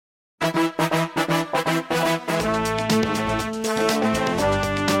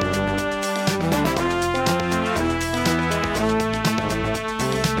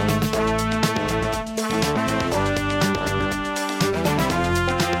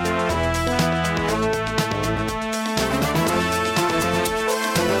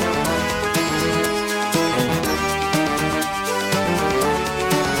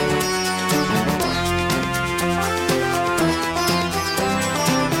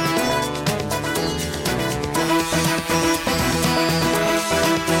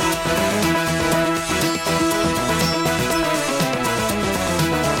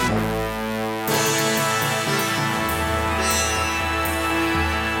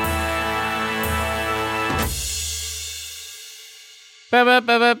I'm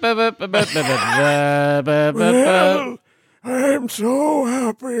so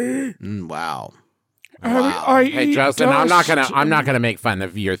happy. Wow. Hey, Justin, I'm not gonna make fun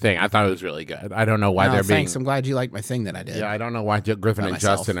of your thing. I thought it was really good. I don't know why they're thanks. I'm glad you liked my thing that I did. Yeah, I don't know why Griffin and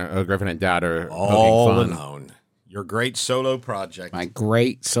myself. Justin or Griffin and Dad are all poking fun. alone. Your great solo project. My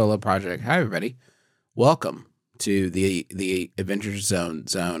great solo project. Hi, everybody. Welcome to the Adventure Zone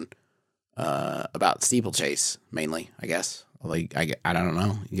about Steeplechase, mainly, I guess. Like, I don't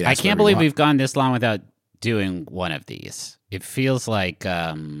know. I can't believe we've gone this long without doing one of these. It feels like...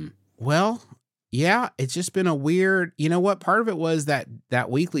 Well, yeah, it's just been a weird... You know what? Part of it was that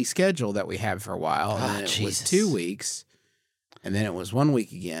weekly schedule that we had for a while. And then it was 2 weeks. And then it was 1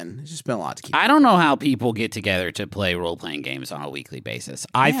 week again. It's just been a lot to keep. I don't know how people get together to play role-playing games on a weekly basis.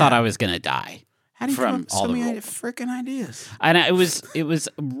 I thought I was going to die. How do you from come up with all so the many rules. freaking ideas? And it was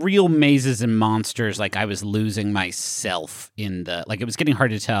real mazes and monsters. Like I was losing myself in the it was getting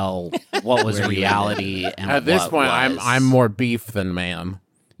hard to tell what was reality and At this what point, was. I'm more beef than man.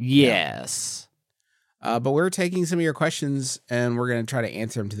 Yes. But we're taking some of your questions and we're going to try to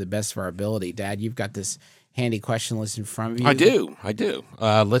answer them to the best of our ability. Dad, you've got this handy question list in front of you. I do.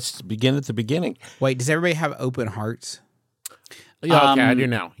 Let's begin at the beginning. Wait, does everybody have open hearts? Yeah, okay, I do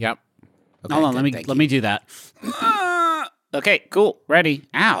now. Yep. Okay, Hold on, good, let me do that. Okay, cool. Ready.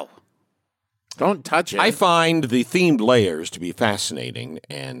 Ow. Don't touch it. I find the themed layers to be fascinating,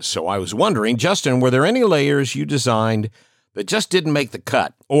 and so I was wondering, Justin, were there any layers you designed that just didn't make the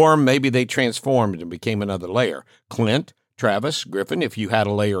cut, or maybe they transformed and became another layer? Clint, Travis, Griffin, if you had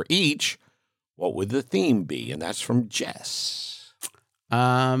a layer each, what would the theme be? And that's from Jess.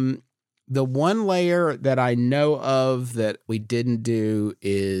 The one layer that I know of that we didn't do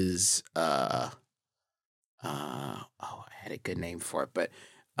is I had a good name for it, but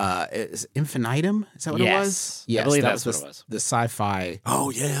it's Infinitum. Is that what it was? Yes, I believe that's what it was. The sci-fi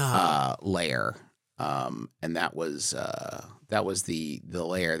layer. And that was the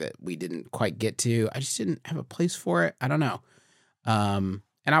layer that we didn't quite get to. I just didn't have a place for it. I don't know. And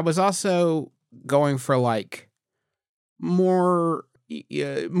I was also going for like more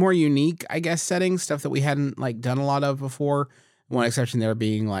unique, I guess, settings, stuff that we hadn't like done a lot of before. One exception there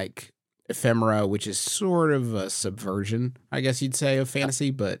being like Ephemera, which is sort of a subversion, I guess you'd say, of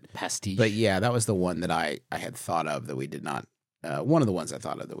fantasy, but pastiche. But yeah, that was the one that I had thought of that we did not. One of the ones I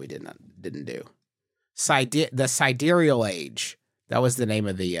thought of that we didn't do. The Sidereal Age. That was the name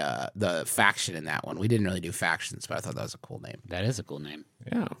of the faction in that one. We didn't really do factions, but I thought that was a cool name. That is a cool name.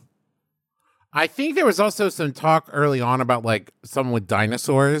 Yeah. I think there was also some talk early on about like something with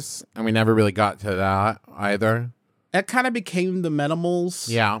dinosaurs, and we never really got to that either. That kind of became the Metamals.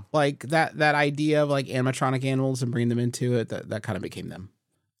 Yeah. Like that idea of like animatronic animals and bringing them into it, that kind of became them.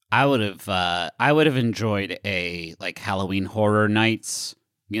 I would have enjoyed a like Halloween Horror Nights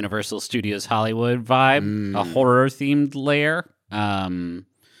Universal Studios Hollywood vibe, a horror themed layer.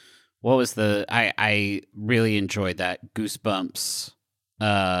 What was I really enjoyed that Goosebumps.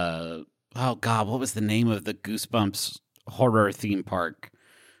 Oh God, what was the name of the Goosebumps horror theme park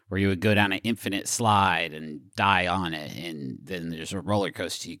where you would go down an infinite slide and die on it, and then there's a roller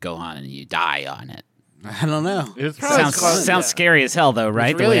coaster you go on and you die on it. I don't know. It Sounds scary as hell, though,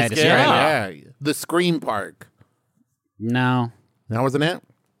 right? It's really the way I described it. Yeah. The Scream Park. No, That wasn't it?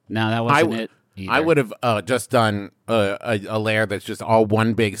 that wasn't it either. I would have just done a layer that's just all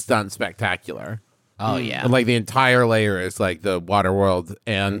one big stunt spectacular. Oh, yeah. And like the entire layer is like the Waterworld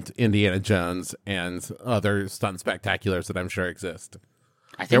and Indiana Jones and other stunt spectaculars that I'm sure exist.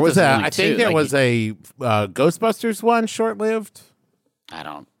 I think There was those are only I think two. there Like, was a Ghostbusters one, short-lived. I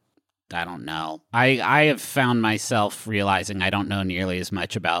don't know. I have found myself realizing I don't know nearly as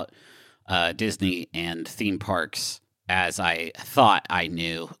much about Disney and theme parks as I thought I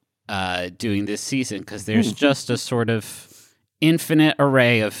knew doing this season, because there's just a sort of infinite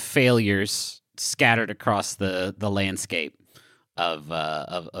array of failures scattered across the landscape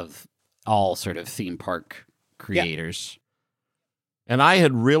of all sort of theme park creators. And I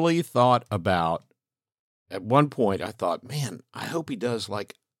had really thought about, at one point, I thought, man, I hope he does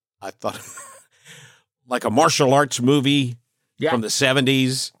like a martial arts movie from the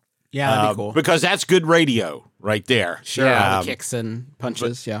 70s. Yeah, that'd be cool. Because that's good radio right there. Sure, all the kicks and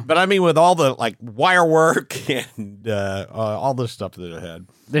punches, But I mean, with all the like wire work and all the stuff that it had.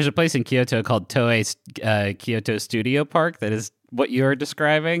 There's a place in Kyoto called Toei Kyoto Studio Park that is what you're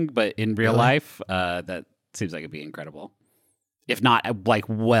describing, but in real life, that seems like it'd be incredible. If not, like,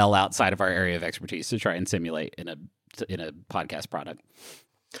 well outside of our area of expertise to try and simulate in a podcast product.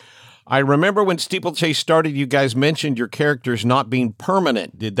 I remember when Steeplechase started, you guys mentioned your characters not being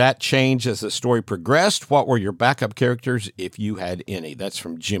permanent. Did that change as the story progressed? What were your backup characters, if you had any? That's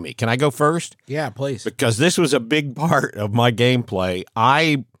from Jimmy. Can I go first? Yeah, please. Because this was a big part of my gameplay.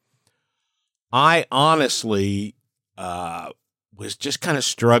 I honestly was just kind of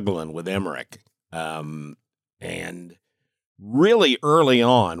struggling with Emmerich. And really early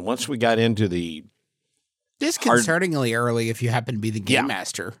on, once we got into the disconcertingly early if you happen to be the game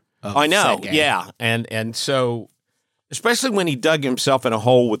master. I know, yeah. And so, especially when he dug himself in a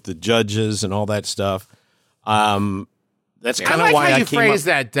hole with the judges and all that stuff, that's kind of why how I you came phrase up.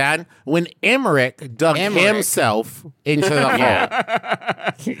 that, Dan. When Emmerich dug himself into the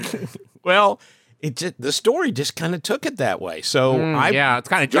hole. Well, the story just kind of took it that way. So it's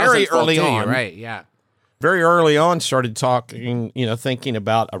kind of very Justin's fault early too, on, you're right? Yeah. very early on, started talking, thinking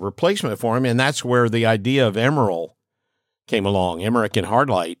about a replacement for him, and that's where the idea of Emerald came along, Emmerich and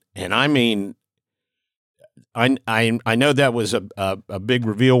Hardlight. And I mean, I know that was a big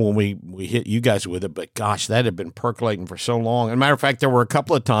reveal when we hit you guys with it, but gosh, that had been percolating for so long. As a matter of fact, there were a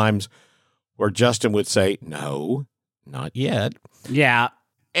couple of times where Justin would say, "No, not yet." Yeah.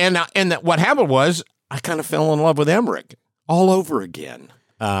 And what happened was I kind of fell in love with Emmerich all over again.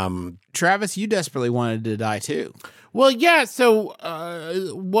 Travis, you desperately wanted to die too. Well, yeah. So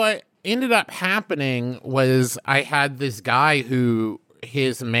what ended up happening was I had this guy who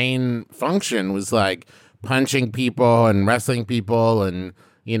his main function was like punching people and wrestling people and,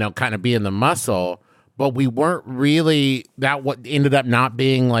 kind of being the muscle. But we weren't really what ended up not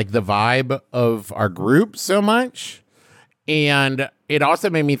being like the vibe of our group so much. And it also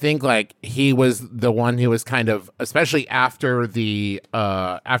made me think like he was the one who was kind of, especially after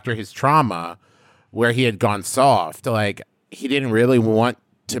after his trauma where he had gone soft, like he didn't really want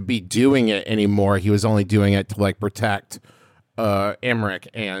to be doing it anymore. He was only doing it to like protect Emmerich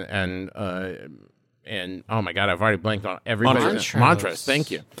and oh my God, I've already blanked on everybody. Montrose,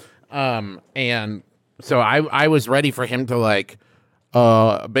 thank you. And so I was ready for him to like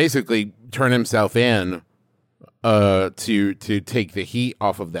basically turn himself in to take the heat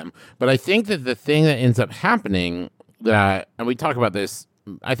off of them. But I think that the thing that ends up happening and we talk about this,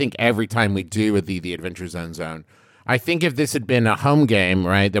 I think every time we do with the Adventure Zone, I think if this had been a home game,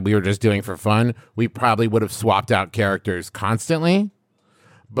 right, that we were just doing for fun, we probably would have swapped out characters constantly.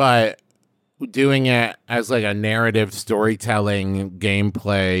 But doing it as like a narrative storytelling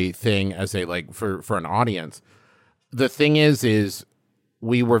gameplay thing as a like for an audience, the thing is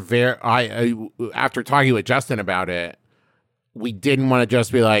we were after talking with Justin about it, we didn't want to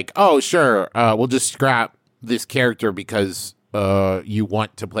just be like, oh, sure, we'll just scrap this character because you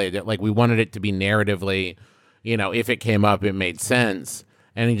want to play it. Like, we wanted it to be narratively, if it came up, it made sense.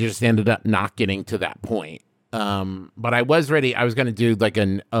 And it just ended up not getting to that point. But I was ready. I was going to do like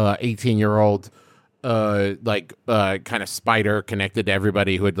an 18-year-old, kind of spider connected to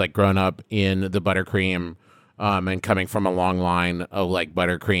everybody who had like grown up in the buttercream. And coming from a long line of like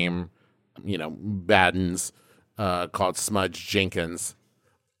buttercream, Baddens, called Smudge Jenkins.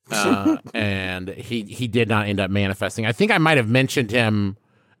 And he did not end up manifesting. I think I might have mentioned him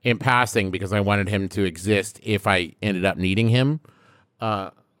in passing because I wanted him to exist if I ended up needing him.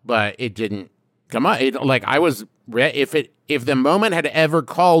 But it didn't come up. I was if the moment had ever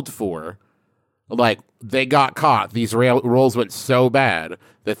called for, like, they got caught. These rolls went so bad.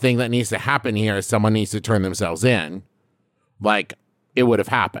 The thing that needs to happen here is someone needs to turn themselves in. Like, it would have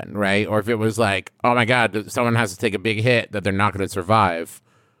happened, right? Or if it was like, oh my God, someone has to take a big hit that they're not going to survive,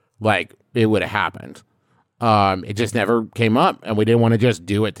 like, it would have happened. It just never came up, and we didn't want to just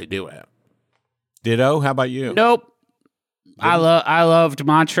do it to do it. Ditto. How about you? Nope. I loved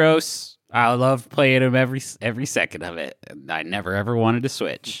Montrose. I loved playing him every second of it. I never ever wanted to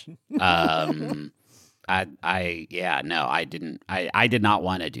switch. I didn't. I did not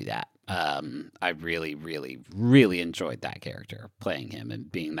want to do that. I really, really, really enjoyed that character, playing him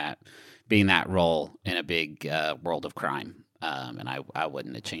and being that role in a big world of crime. And I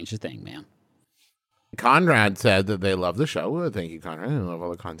wouldn't have changed a thing, man. Conrad said that they love the show. Thank you, Conrad. I love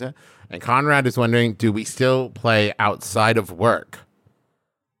all the content. And Conrad is wondering, do we still play outside of work?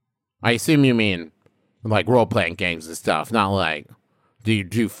 I assume you mean like role-playing games and stuff, not like, do you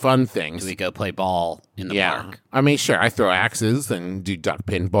do fun things? Do we go play ball in the park? I mean, sure, I throw axes and do duck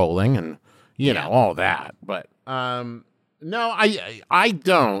pin bowling and, you know, all that. But, no, I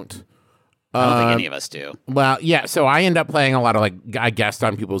don't. I don't think any of us do. Well, yeah, so I end up playing a lot of, like, I guest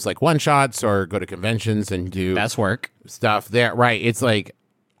on people's, like, one-shots or go to conventions and do... That's work. Stuff there. Right, it's like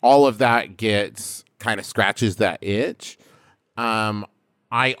all of that kind of scratches that itch.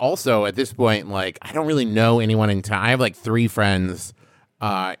 I also, at this point, like, I don't really know anyone in town. I have, like, 3 friends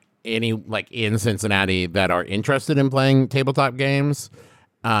any like in Cincinnati that are interested in playing tabletop games.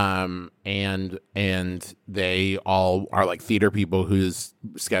 And they all are like theater people whose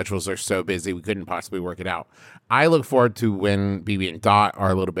schedules are so busy we couldn't possibly work it out. I look forward to when BB and Dot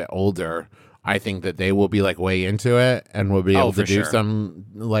are a little bit older. I think that they will be like way into it and will be able to do some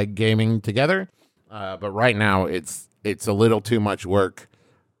like gaming together. But right now it's a little too much work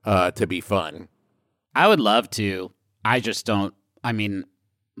to be fun. I would love to. I just don't. I mean,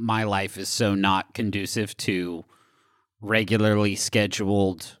 my life is so not conducive to regularly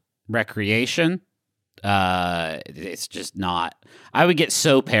scheduled recreation. It's just not. I would get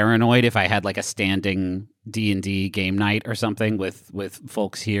so paranoid if I had like a standing D&D game night or something with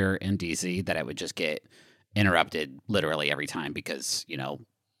folks here in DC that I would just get interrupted literally every time because, you know,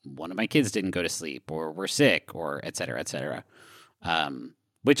 one of my kids didn't go to sleep or we're sick or et cetera, et cetera.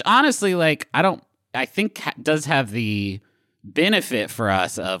 Which honestly, like, I think does have the benefit for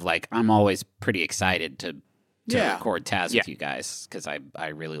us of like, I'm always pretty excited to record Taz with you guys because I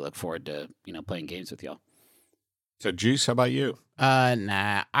really look forward to, you know, playing games with y'all. So, Juice, how about you?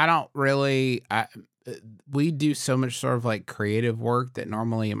 Nah, I don't really. We do so much sort of like creative work that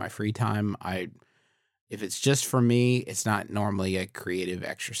normally in my free time, if it's just for me, it's not normally a creative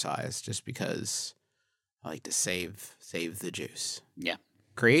exercise just because I like to save the juice. Yeah.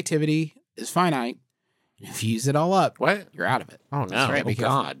 Creativity is finite. If you use it all up, you're out of it. Oh, no. Right, Oh,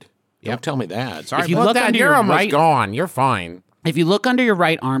 God. Don't tell me that. Sorry, if you look under your almost right, gone. You're fine. If you look under your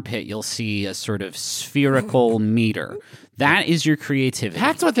right armpit, you'll see a sort of spherical meter. That is your creativity.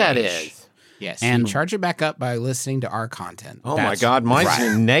 That's what that gauge. is. Yes, and you charge it back up by listening to our content. Oh, my God. Mine's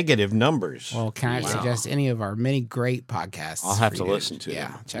in negative numbers. Well, can I suggest any of our many great podcasts? I'll have for to you listen to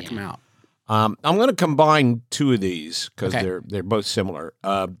them. Check them out. I'm going to combine two of these because they're both similar.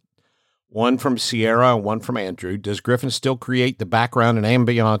 One from Sierra and one from Andrew. Does Griffin still create the background and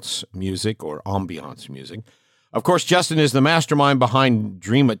ambiance music or ambiance music? Of course, Justin is the mastermind behind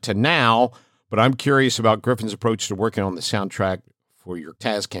Dream It to Now, but I'm curious about Griffin's approach to working on the soundtrack for your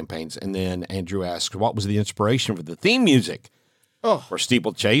Taz campaigns. And then Andrew asks, what was the inspiration for the theme music for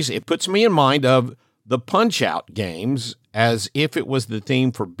Steeplechase? It puts me in mind of the Punch-Out games as if it was the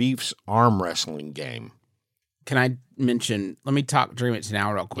theme for Beef's arm wrestling game. Can I mention, let me talk Dream It to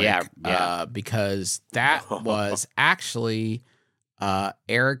Now real quick. Yeah. Because that was actually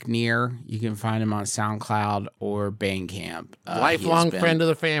Eric Neer. You can find him on SoundCloud or Bandcamp. Lifelong friend of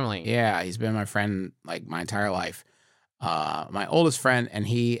the family. Yeah, he's been my friend like my entire life. My oldest friend, and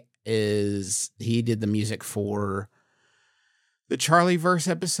he did the music for the Charlieverse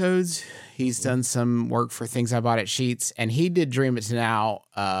episodes. He's done some work for Things I Bought at Sheets, and he did Dream It to Now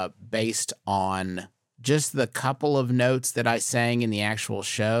based on just the couple of notes that I sang in the actual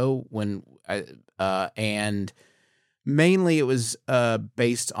show and mainly it was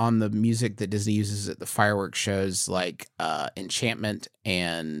based on the music that Disney uses at the fireworks shows like Enchantment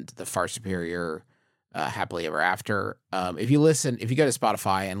and the Far Superior Happily Ever After. If you go to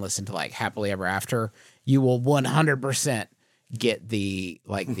Spotify and listen to like Happily Ever After, you will 100% get the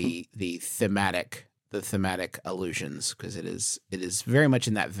thematic allusions because it is very much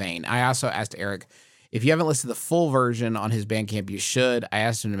in that vein. I also asked Eric, if you haven't listened to the full version on his Bandcamp, you should. I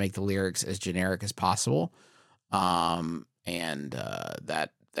asked him to make the lyrics as generic as possible, I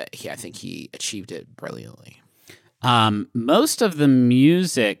think he achieved it brilliantly. Most of the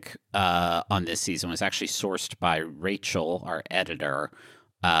music on this season was actually sourced by Rachel, our editor.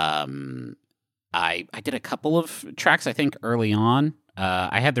 I did a couple of tracks, I think, early on.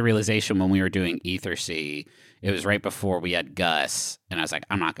 I had the realization when we were doing Ethersea, it was right before we had Gus, and I was like,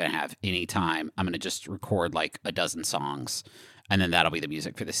 I'm not going to have any time. I'm going to just record like a dozen songs, and then that'll be the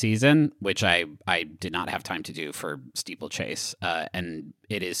music for the season, which I did not have time to do for Steeplechase. And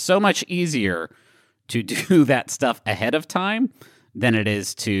it is so much easier to do that stuff ahead of time than it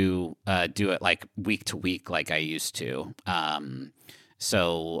is to do it like week to week like I used to. I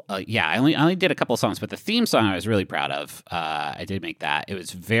only did a couple songs, but the theme song I was really proud of. I did make that. It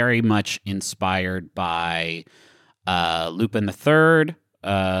was very much inspired by Lupin the Third,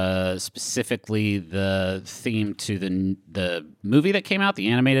 specifically the theme to the movie that came out, the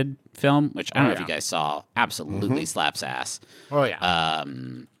animated film, which I don't know if you guys saw. Absolutely slaps ass. Oh yeah.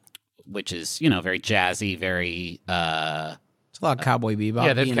 Which is very jazzy, very. It's a lot of Cowboy Bebop.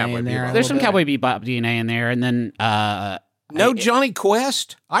 Yeah, there's DNA Cowboy in there. Bebop. There's some Cowboy Bebop DNA in there, and then. No Johnny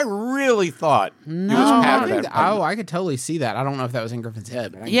Quest? I really thought No, it was I part of think- that. I could totally see that. I don't know if that was in Griffin's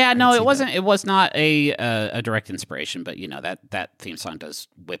head. But Yeah, no, I it can see wasn't. It was not a direct inspiration, but that theme song does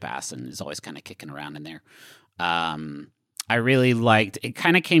whip ass and is always kind of kicking around in there. I really liked. It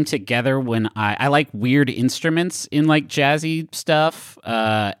kind of came together when I like weird instruments in like jazzy stuff,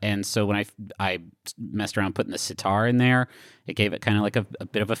 and so when I messed around putting the sitar in there, it gave it kind of like a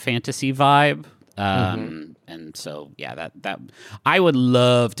bit of a fantasy vibe. And so yeah, that I would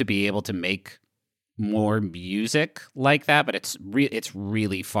love to be able to make more music like that, but it's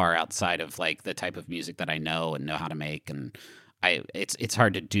really far outside of like the type of music that I know how to make, and it's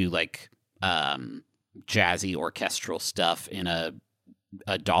hard to do like jazzy orchestral stuff in a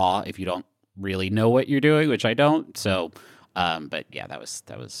DAW if you don't really know what you're doing, which I don't. So, but yeah, that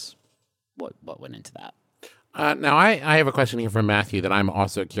was what went into that. Now, I have a question here from Matthew that I'm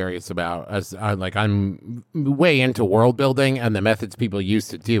also curious about. As I'm way into world building and the methods people use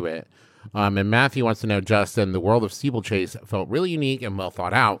to do it. And Matthew wants to know, Justin, the world of Steeplechase felt really unique and well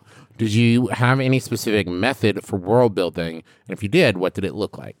thought out. Did you have any specific method for world building? And if you did, what did it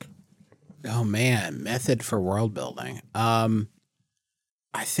look like? Oh man, method for world building.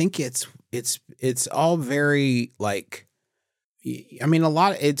 I think it's all very like. I mean,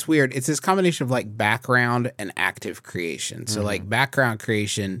 it's weird. It's this combination of like background and active creation. So like background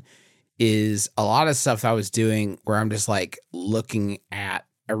creation is a lot of stuff I was doing where I'm just like looking at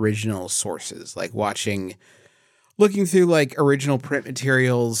original sources, like looking through like original print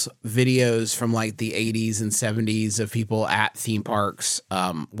materials, videos from like the 80s and 70s of people at theme parks,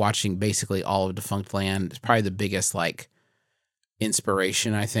 watching basically all of Defunct Land. It's probably the biggest like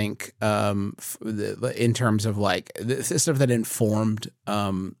inspiration, I think, in terms of like the stuff that informed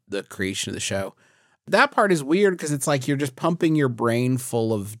the creation of the show. That part is weird because it's like you're just pumping your brain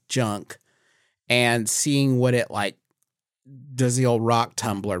full of junk and seeing what it like does the old rock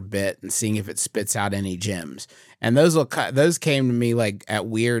tumbler bit and seeing if it spits out any gems. And those came to me like at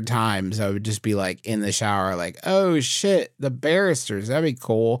weird times. I would just be like in the shower, like, oh shit, the barristers, that'd be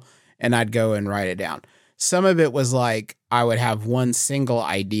cool. And I'd go and write it down. Some of it was like I would have one single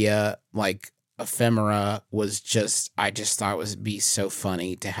idea, like Ephemera was just, I just thought it would be so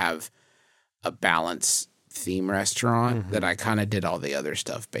funny to have a balanced theme restaurant that I kind of did all the other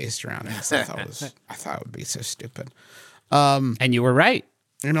stuff based around it. So I thought it would be so stupid. And you were right.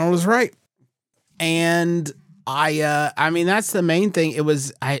 And I was right. And I mean, that's the main thing. It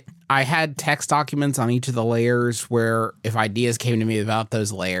was, I had text documents on each of the layers where if ideas came to me about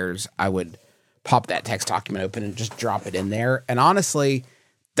those layers, I would pop that text document open and just drop it in there. And honestly,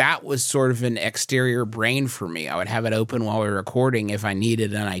 that was sort of an exterior brain for me. I would have it open while we were recording if I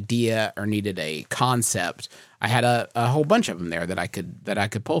needed an idea or needed a concept. I had a whole bunch of them there that I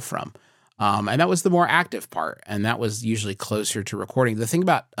could pull from. And that was the more active part. And that was usually closer to recording. The thing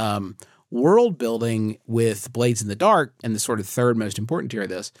about world building with Blades in the Dark, and the sort of third most important tier of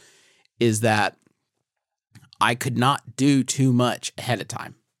this, is that I could not do too much ahead of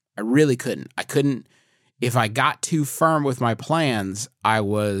time. I really couldn't. If I got too firm with my plans, I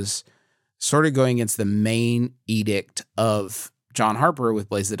was sort of going against the main edict of John Harper with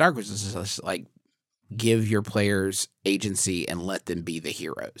Blades of the Dark, which is just like give your players agency and let them be the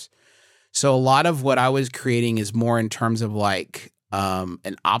heroes. So a lot of what I was creating is more in terms of like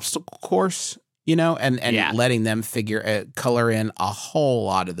an obstacle course, you know, and letting them color in a whole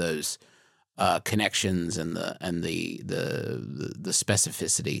lot of those connections and the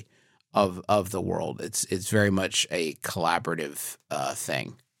specificity of the world. It's very much a collaborative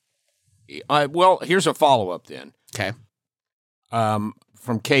thing. Well, here's a follow-up then. Okay.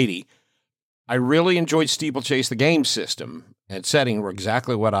 From Katie. I really enjoyed Steeplechase. The game system and setting were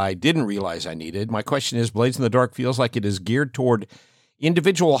exactly what I didn't realize I needed. My question is, Blades in the Dark feels like it is geared toward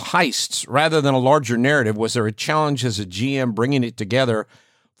individual heists rather than a larger narrative. Was there a challenge as a GM bringing it together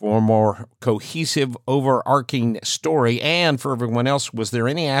for a more cohesive, overarching story? And for everyone else, was there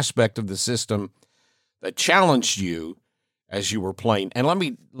any aspect of the system that challenged you as you were playing? And let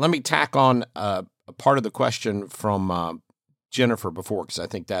me tack on a part of the question from Jennifer before, because I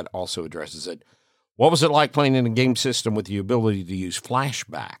think that also addresses it. What was it like playing in a game system with the ability to use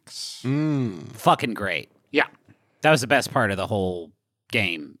flashbacks? Fucking great. Yeah. That was the best part of the whole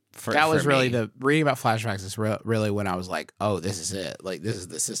game. That was really me. the reading about flashbacks is really when I was like, oh, this is it. Like, this is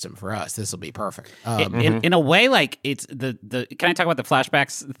the system for us. This will be perfect. In a way, like it's the can I talk about the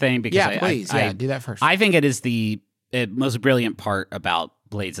flashbacks thing? Because yeah, please. Do that first. I think it is the most brilliant part about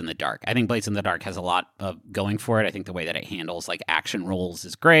Blades in the Dark. I think Blades in the Dark has a lot of going for it. I think the way that it handles like action rolls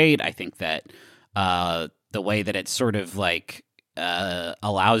is great. I think that the way that it sort of like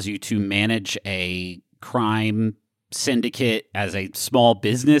allows you to manage a crime syndicate as a small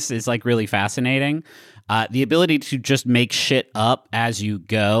business is like really fascinating. The ability to just make shit up as you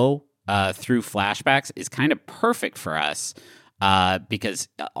go through flashbacks is kind of perfect for us. because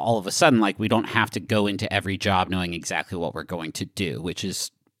all of a sudden, like, we don't have to go into every job knowing exactly what we're going to do, which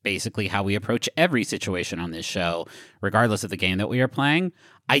is basically how we approach every situation on this show, regardless of the game that we are playing.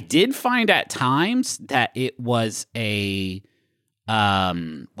 I did find at times that it was a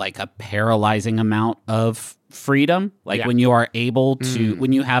paralyzing amount of freedom. Like when you are able to,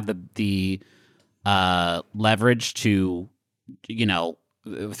 when you have the leverage to,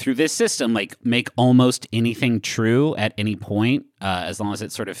 through this system, like make almost anything true at any point, as long as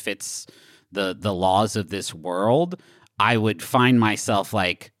it sort of fits the laws of this world, I would find myself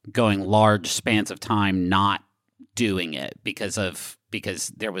like going large spans of time not doing it because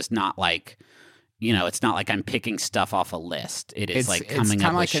there was not like, it's not like I'm picking stuff off a list. It's like coming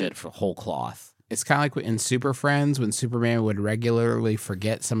up with shit for whole cloth. It's kind of like in Super Friends when Superman would regularly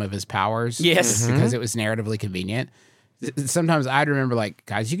forget some of his powers. Yes. Because it was narratively convenient. Sometimes I'd remember, like,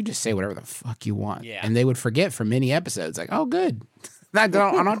 guys, you can just say whatever the fuck you want. Yeah. And they would forget for many episodes. Like, oh, good. I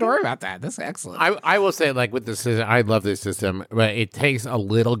don't have to worry about that. That's excellent. I will say, like, with the system, I love this system, but it takes a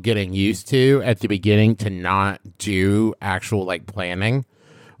little getting used to at the beginning to not do actual, like, planning,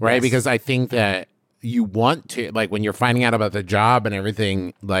 right? Yes. Because I think that you want to, like, when you're finding out about the job and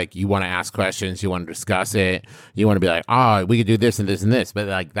everything, like, you want to ask questions, you want to discuss it, you want to be like, oh, we could do this and this and this, but,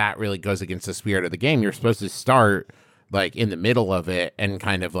 like, that really goes against the spirit of the game. You're supposed to start, like, in the middle of it and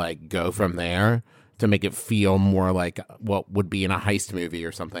kind of, like, go from there to make it feel more like what would be in a heist movie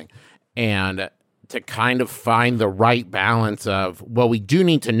or something. And to kind of find the right balance of, well, we do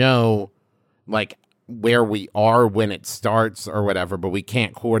need to know, like, where we are when it starts or whatever, but we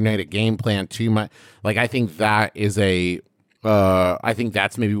can't coordinate a game plan too much. Like, I think that is I think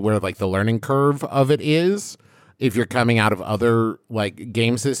that's maybe where, like, the learning curve of it is. If you're coming out of other, like,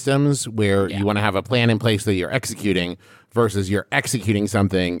 game systems where you want to have a plan in place that you're executing versus you're executing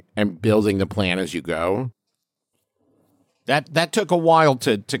something and building the plan as you go. That took a while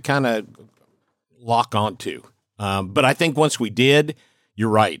to kind of lock onto. But I think once we did, you're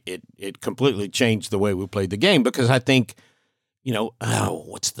right. It completely changed the way we played the game because I think,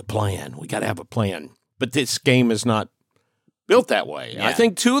 what's the plan? We got to have a plan. But this game is not built that way. Yeah. I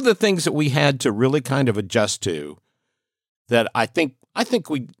think two of the things that we had to really kind of adjust to that I think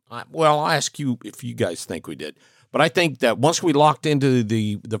I'll ask you if you guys think we did, but I think that once we locked into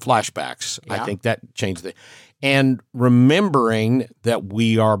the flashbacks, I think that changed and remembering that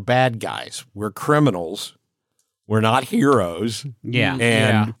we are bad guys, we're criminals, we're not heroes.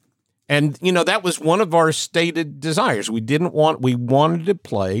 Yeah. And that was one of our stated desires. We wanted to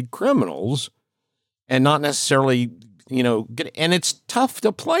play criminals and not necessarily and it's tough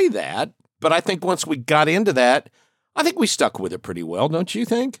to play that, but I think once we got into that, I think we stuck with it pretty well, don't you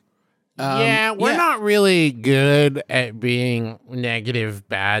think? We're not really good at being negative,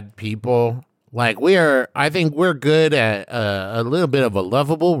 bad people. Like, I think we're good at a little bit of a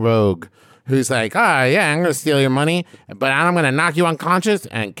lovable rogue who's like, I'm going to steal your money, but I'm going to knock you unconscious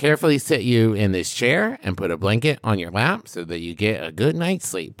and carefully sit you in this chair and put a blanket on your lap so that you get a good night's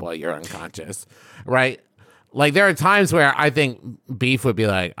sleep while you're unconscious, right? Like, there are times where I think Beef would be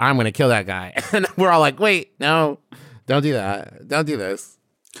like, I'm going to kill that guy. And we're all like, wait, no, don't do that. Don't do this.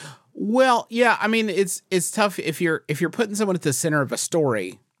 Well, yeah, I mean, it's tough if you're putting someone at the center of a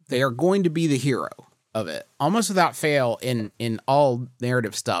story, they are going to be the hero of it. Almost without fail in all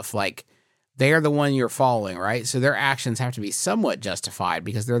narrative stuff, like, they are the one you're following, right? So their actions have to be somewhat justified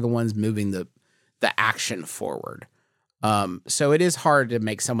because they're the ones moving the action forward. So it is hard to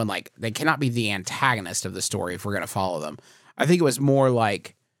make someone like, they cannot be the antagonist of the story if we're going to follow them. I think it was more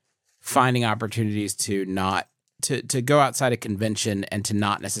like finding opportunities to not, to go outside of convention and to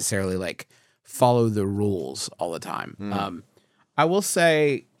not necessarily like follow the rules all the time. I will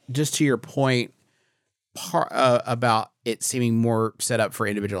say, just to your point, about it seeming more set up for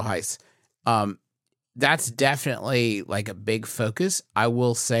individual heists, that's definitely like a big focus. I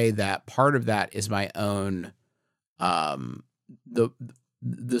will say that part of that is my own, the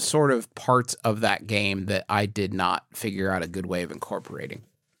sort of parts of that game that I did not figure out a good way of incorporating.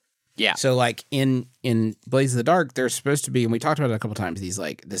 Yeah. So like in Blaze of the Dark, there's supposed to be, and we talked about it a couple times, these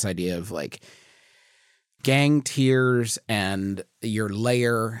like this idea of like gang tiers and your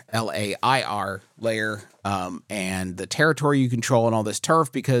layer, LAIR layer, and the territory you control and all this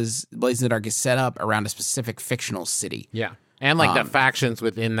turf, because Blaze of the Dark is set up around a specific fictional city. Yeah. And like the factions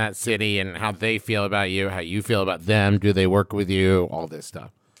within that city and how they feel about you, how you feel about them, do they work with you, all this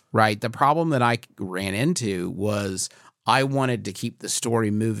stuff. Right. The problem that I ran into was I wanted to keep the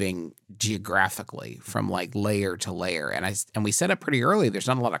story moving geographically from like layer to layer. And we set up pretty early. There's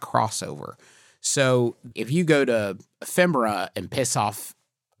not a lot of crossover. So if you go to Ephemera and piss off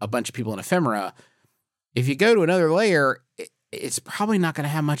a bunch of people in Ephemera, if you go to another layer, it's probably not going to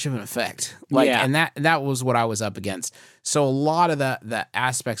have much of an effect. Like, Yeah. and that was what I was up against. So a lot of the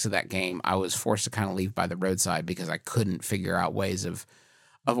aspects of that game, I was forced to kind of leave by the roadside because I couldn't figure out ways of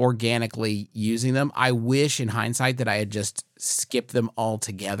organically using them. I wish in hindsight that I had just skipped them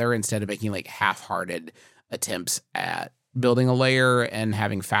altogether instead of making like half-hearted attempts at building a layer and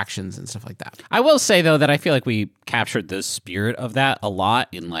having factions and stuff like that. I will say though that I feel like we captured the spirit of that a lot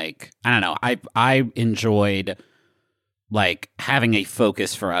in like, I don't know, I enjoyed like having a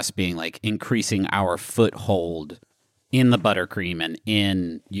focus for us being like increasing our foothold in the buttercream and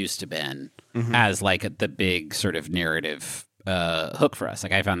in used to been as like the big sort of narrative hook for us.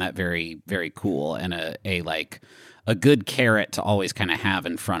 Like I found that very, very cool and a like a good carrot to always kind of have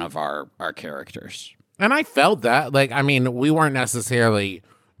in front of our characters. And I felt that. Like, I mean, we weren't necessarily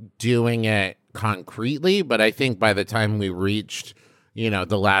doing it concretely, but I think by the time we reached,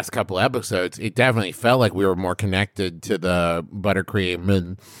 the last couple episodes, it definitely felt like we were more connected to the buttercream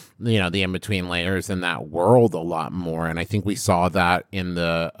and, the in-between layers in that world a lot more. And I think we saw that in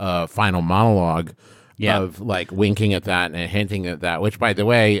the final monologue of like winking at that and hinting at that, which, by the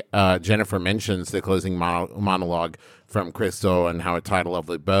way, Jennifer mentions the closing monologue from Crystal and how it tied a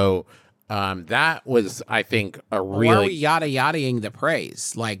lovely bow. That was, I think, a really... Why are we yada-yadaing the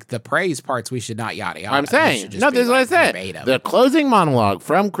praise? Like, the praise parts we should not yada-yada. I'm saying, no, this is what I said. Verbatim. The closing monologue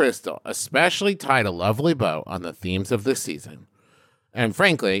from Crystal especially tied a lovely bow on the themes of this season. And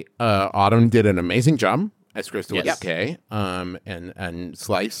frankly, Autumn did an amazing job as Crystal was okay. And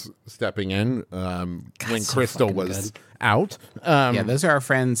Slice stepping in when so Crystal was out. Those are our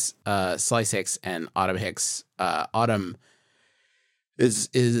friends, Slice Hicks and Autumn Hicks. Autumn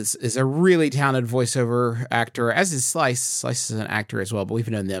is a really talented voiceover actor, as is Slice. Slice is an actor as well, but we've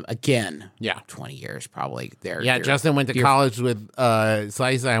known them, again, 20 years probably. Justin went to college with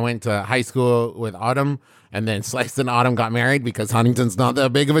Slice. I went to high school with Autumn, and then Slice and Autumn got married because Huntington's not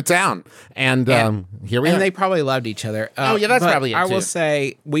that big of a town. And here we are. And they probably loved each other. That's probably it, I too. will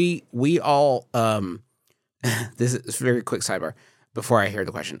say, we all, this is a very quick sidebar. Before I hear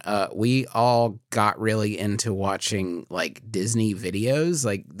the question, we all got really into watching like Disney videos,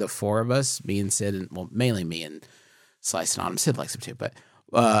 like the four of us, me and Sid, and well, mainly me and Slice and Autumn. Sid likes them too, but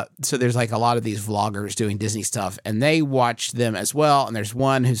so there's like a lot of these vloggers doing Disney stuff, and they watched them as well. And there's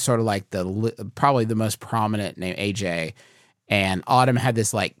one who's sort of like probably the most prominent, named AJ, and Autumn had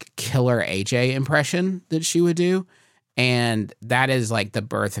this like killer AJ impression that she would do. And that is like the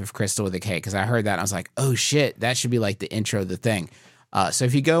birth of Crystal with a K, because I heard that and I was like, oh shit, that should be like the intro of the thing. So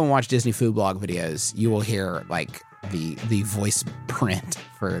if you go and watch Disney food blog videos, you will hear like the voice print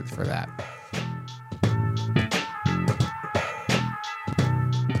for that.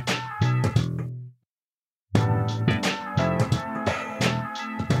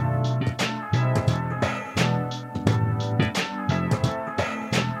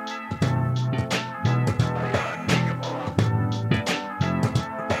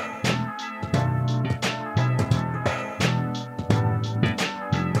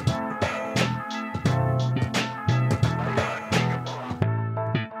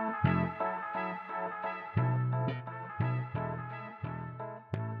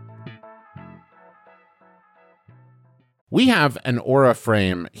 We have an aura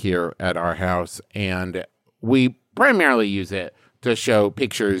frame here at our house, and we primarily use it to show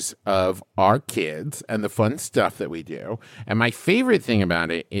pictures of our kids and the fun stuff that we do. And my favorite thing about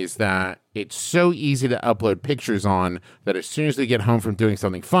it is that it's so easy to upload pictures on that as soon as we get home from doing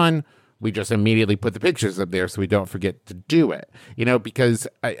something fun, we just immediately put the pictures up there so we don't forget to do it. Because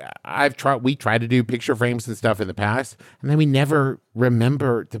we tried to do picture frames and stuff in the past, and then we never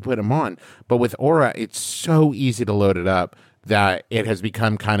remember to put them on. But with Aura, it's so easy to load it up that it has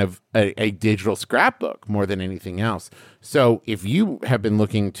become kind of a digital scrapbook more than anything else. So if you have been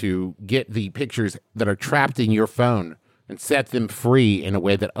looking to get the pictures that are trapped in your phone and set them free in a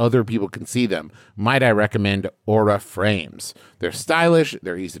way that other people can see them, might I recommend Aura Frames. They're stylish,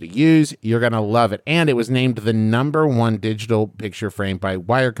 they're easy to use, you're going to love it. And it was named the #1 digital picture frame by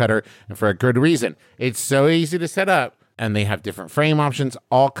Wirecutter, and for a good reason. It's so easy to set up, and they have different frame options,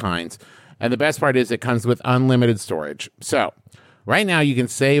 all kinds. And the best part is it comes with unlimited storage. So right now, you can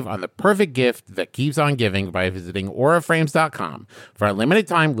save on the perfect gift that keeps on giving by visiting auraframes.com. For a limited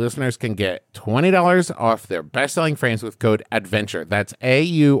time, listeners can get $20 off their best-selling frames with code ADVENTURE. That's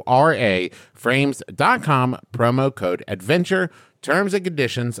AURA frames.com, promo code ADVENTURE. Terms and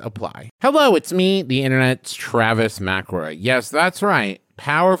conditions apply. Hello, it's me, the internet's Travis McElroy. Yes, that's right.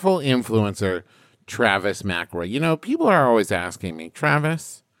 Powerful influencer, Travis McElroy. People are always asking me,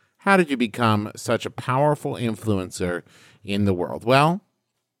 Travis, how did you become such a powerful influencer in the world? Well,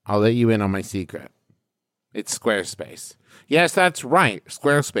 I'll let you in on my secret. It's Squarespace. Yes, that's right.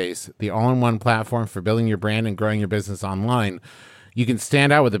 Squarespace, the all-in-one platform for building your brand and growing your business online. You can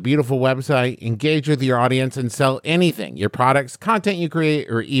stand out with a beautiful website, engage with your audience, and sell anything, your products, content you create,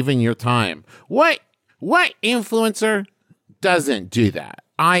 or even your time. What influencer doesn't do that?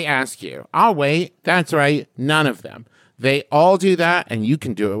 I ask you. I'll wait. That's right. None of them. They all do that, and you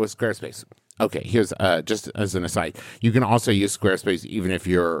can do it with Squarespace. Okay, here's just as an aside. You can also use Squarespace even if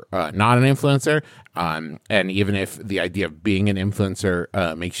you're not an influencer, and even if the idea of being an influencer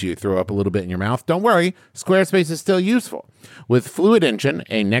makes you throw up a little bit in your mouth. Don't worry, Squarespace is still useful. With Fluid Engine,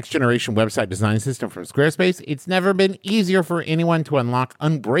 a next-generation website design system from Squarespace, it's never been easier for anyone to unlock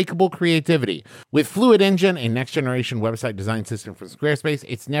unbreakable creativity. With Fluid Engine, a next-generation website design system from Squarespace,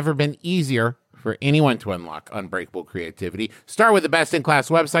 it's never been easier for anyone to unlock unbreakable creativity. Start with the best-in-class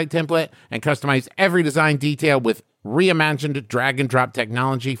website template and customize every design detail with reimagined drag-and-drop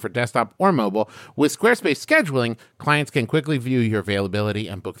technology for desktop or mobile. With Squarespace scheduling, clients can quickly view your availability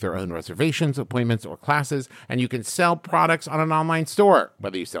and book their own reservations, appointments, or classes, and you can sell products on an online store.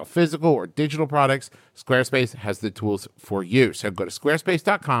 Whether you sell physical or digital products, Squarespace has the tools for you. So go to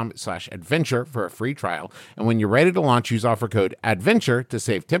squarespace.com/adventure for a free trial, and when you're ready to launch, use offer code ADVENTURE to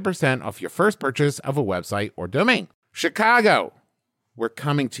save 10% off your first purchase of a website or domain. Chicago, we're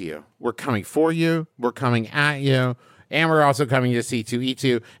coming to you. We're coming for you. We're coming at you. And we're also coming to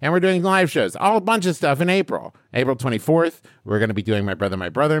C2E2. And we're doing live shows. All a bunch of stuff in April. April 24th, we're going to be doing My Brother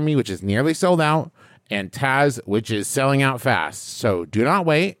and Me, which is nearly sold out. And Taz, which is selling out fast. So do not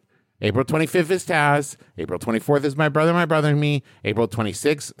wait. April 25th is Taz. April 24th is My Brother and Me. April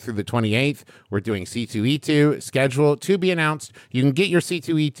 26th through the 28th, we're doing C2E2, schedule to be announced. You can get your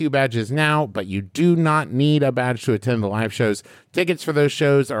C2E2 badges now, but you do not need a badge to attend the live shows. Tickets for those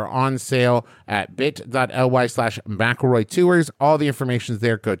shows are on sale at bit.ly/McElroy Tours. All the information is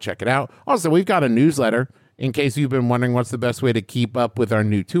there. Go check it out. Also, we've got a newsletter. In case you've been wondering what's the best way to keep up with our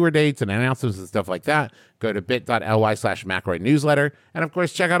new tour dates and announcements and stuff like that, go to bit.ly/McElroy newsletter. And of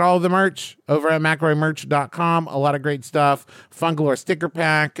course, check out all of the merch over at McElroymerch.com. A lot of great stuff. Fun Galore sticker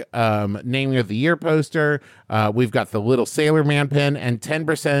pack, Naming of the Year poster. We've got the little Sailor Man pin, and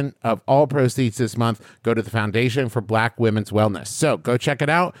 10% of all proceeds this month go to the Foundation for Black Women's Wellness. So go check it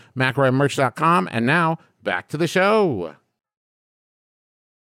out, McElroymerch.com. And now back to the show.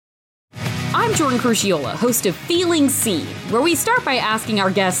 I'm Jordan Crucchiola, host of Feeling Seen, where we start by asking our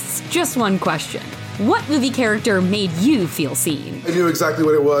guests just one question. What movie character made you feel seen? I knew exactly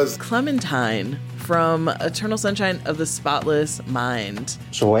what it was. Clementine from Eternal Sunshine of the Spotless Mind.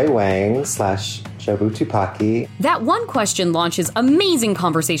 Joy Wang / Jobu Tupaki. That one question launches amazing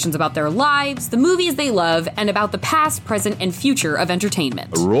conversations about their lives, the movies they love, and about the past, present, and future of entertainment.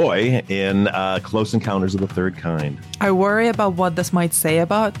 Roy in Close Encounters of the Third Kind. I worry about what this might say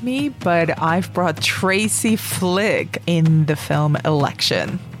about me, but I've brought Tracy Flick in the film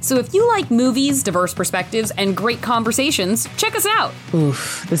Election. So if you like movies, diverse perspectives, and great conversations, check us out.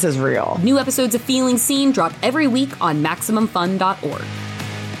 Oof, this is real. New episodes of Feeling Seen drop every week on MaximumFun.org.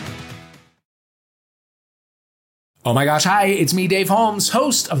 Oh my gosh, hi, it's me, Dave Holmes,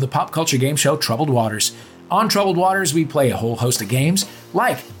 host of the pop culture game show Troubled Waters. On Troubled Waters, we play a whole host of games,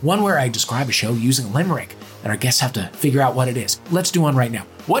 like one where I describe a show using a limerick, and our guests have to figure out what it is. Let's do one right now.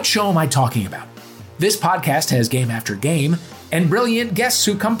 What show am I talking about? This podcast has game after game, and brilliant guests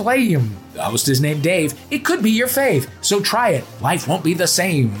who come play him. The host is named Dave. It could be your fave, so try it. Life won't be the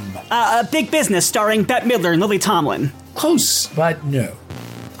same. Big Business starring Bette Midler and Lily Tomlin. Close, but no.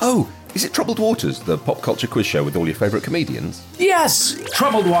 Oh, is it Troubled Waters, the pop culture quiz show with all your favorite comedians? Yes,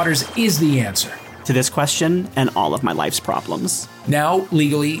 Troubled Waters is the answer to this question and all of my life's problems. Now,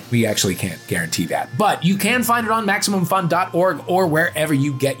 legally, we actually can't guarantee that, but you can find it on MaximumFun.org or wherever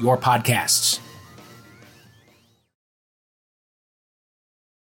you get your podcasts.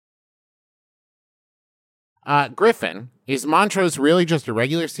 Griffin, is Montrose really just a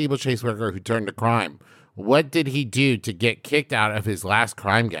regular steeplechase worker who turned to crime? What did he do to get kicked out of his last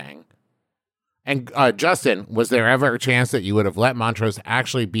crime gang? And Justin, was there ever a chance that you would have let Montrose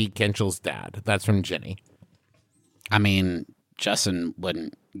actually be Kenchell's dad? That's from Jenny. I mean, Justin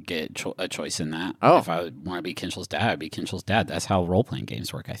wouldn't get a choice in that. Oh. If I would want to be Kenchell's dad, I'd be Kenchell's dad. That's how role-playing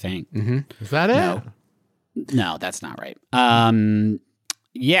games work, I think. Mm-hmm. Is that it? No, that's not right.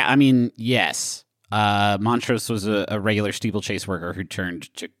 Yeah, I mean, yes. Montrose was a regular steeplechase worker who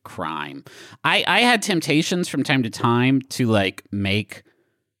turned to crime. I had temptations from time to time to like make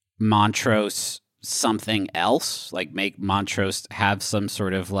Montrose something else, like make Montrose have some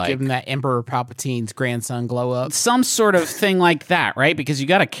sort of like give him that Emperor Palpatine's grandson glow up, some sort of thing like that, right? Because you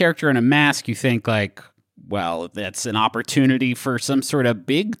got a character in a mask, you think like, well, that's an opportunity for some sort of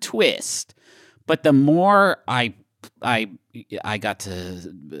big twist. But the more I got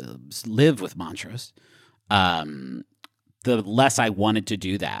to live with Montrose, the less I wanted to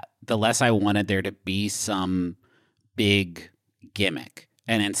do that. The less I wanted there to be some big gimmick,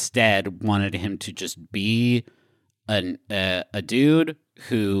 and instead wanted him to just be a dude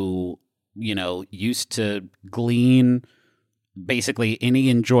who, you know, used to glean basically any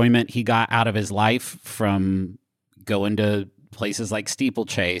enjoyment he got out of his life from going to places like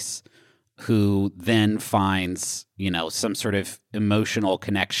Steeplechase, who then finds, you know, some sort of emotional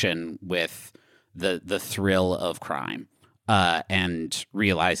connection with the thrill of crime, and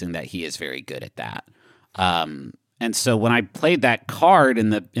realizing that he is very good at that. And so when I played that card in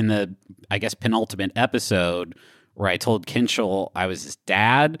the I guess penultimate episode where I told Kinchel I was his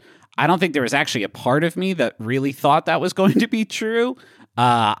dad, I don't think there was actually a part of me that really thought that was going to be true.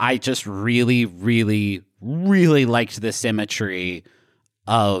 I just really, really, really liked the symmetry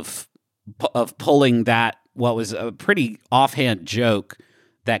of pulling that, what was a pretty offhand joke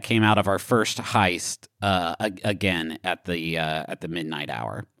that came out of our first heist again at the midnight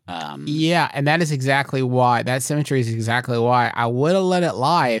hour. Yeah, and that is exactly why, that symmetry is exactly why I would have let it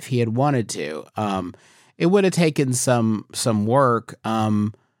lie if he had wanted to. It would have taken some work.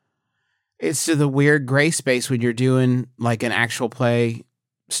 It's to the weird gray space when you're doing like an actual play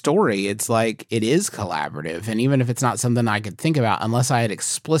story. It's like, it is collaborative. And even if it's not something I could think about, unless I had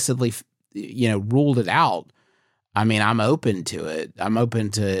explicitly, ruled it out, I mean, I'm open to it. I'm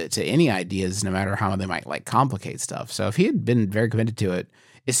open to any ideas, no matter how they might like complicate stuff. So if he had been very committed to it,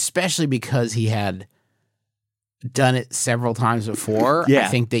 especially because he had done it several times before, I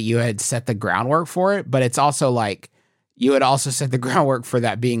think that you had set the groundwork for it. But it's also like, you had also set the groundwork for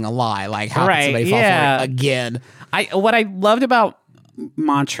that being a lie. Like, how could somebody fall for it again? What I loved about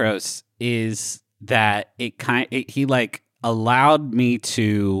Montrose is that he like allowed me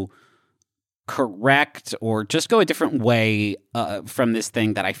to correct or just go a different way from this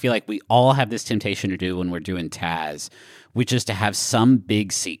thing that I feel like we all have this temptation to do when we're doing Taz, which is to have some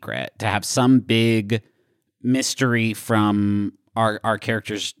big secret, to have some big mystery from our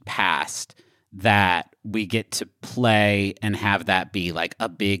character's past that we get to play and have that be like a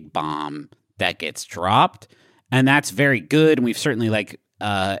big bomb that gets dropped. And that's very good. And we've certainly like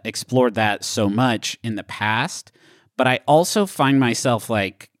explored that so much in the past. But I also find myself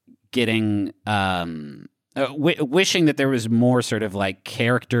like getting wishing that there was more sort of like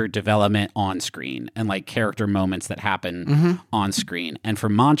character development on screen and like character moments that happen on screen. And for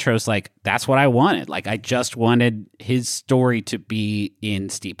Montrose, like, that's what I wanted. Like, I just wanted his story to be in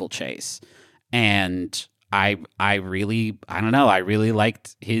Steeplechase. And I really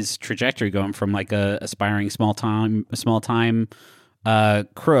liked his trajectory going from like a aspiring small time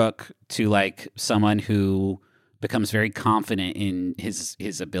crook to like someone who becomes very confident in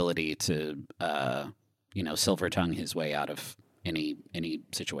his ability to silver tongue his way out of any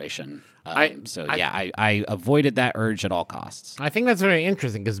situation. I avoided that urge at all costs. I think that's very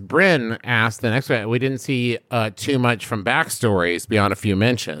interesting because Bryn asked the next one. We didn't see too much from backstories beyond a few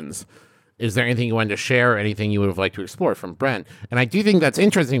mentions. Is there anything you wanted to share or anything you would have liked to explore from Brent? And I do think that's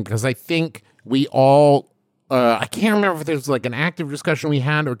interesting because I think we all, I can't remember if there's like an active discussion we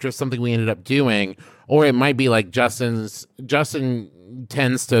had or just something we ended up doing, or it might be like Justin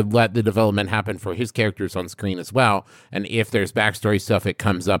tends to let the development happen for his characters on screen as well. And if there's backstory stuff, it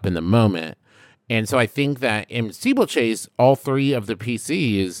comes up in the moment. And so I think that in Steeplechase, all three of the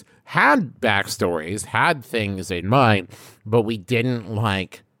PCs had backstories, had things in mind, but we didn't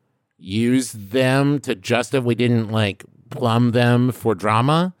like use them to justify. We didn't like plumb them for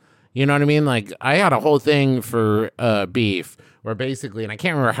drama. You know what I mean? Like, I had a whole thing for Beef where basically, and I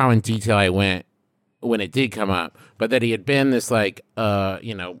can't remember how in detail I went when it did come up, but that he had been this like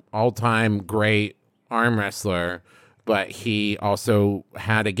all-time great arm wrestler, but he also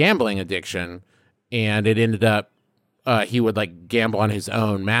had a gambling addiction, and it ended up he would like gamble on his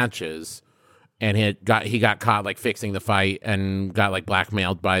own matches. And he got caught like fixing the fight and got like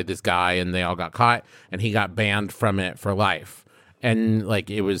blackmailed by this guy, and they all got caught, and he got banned from it for life. And like,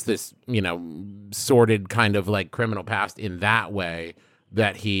 it was this, sordid kind of like criminal past in that way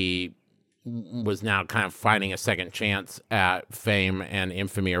that he was now kind of finding a second chance at fame and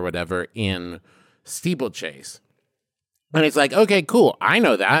infamy or whatever in Steeplechase. And it's like, okay, cool. I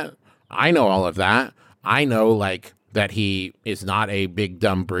know that. I know all of that. I know like that he is not a big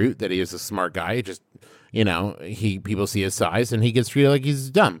dumb brute, that he is a smart guy. Just, people see his size and he gets treated like he's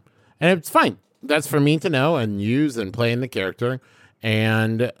dumb. And it's fine. That's for me to know and use and play in the character.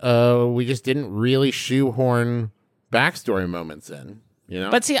 And we just didn't really shoehorn backstory moments in,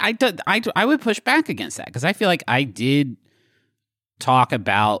 But see, I would push back against that because I feel like I did talk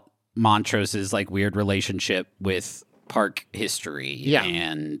about Montrose's like weird relationship with park history. Yeah.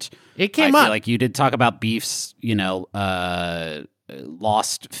 And it came I up. feel like you did talk about Beef's,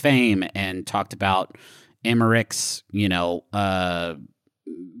 lost fame and talked about Emmerich's,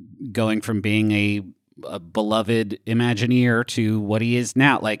 going from being a beloved Imagineer to what he is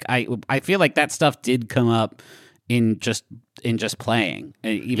now. Like I feel like that stuff did come up in just playing,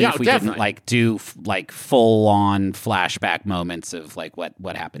 even if we didn't like do like full on flashback moments of like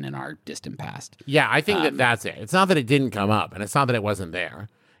what happened in our distant past. Yeah, I think that's it. It's not that it didn't come up, and it's not that it wasn't there.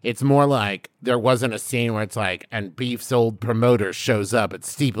 It's more like there wasn't a scene where it's like, and Beef's old promoter shows up at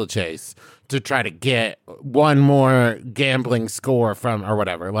Steeplechase to try to get one more gambling score from, or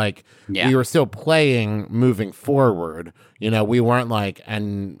whatever. Like, we were still playing moving forward. We weren't like,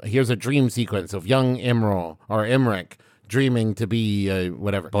 and here's a dream sequence of young Emmerich dreaming to be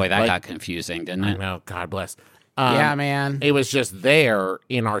whatever. Boy, that got confusing, didn't it? I know, God bless. Yeah, man. It was just there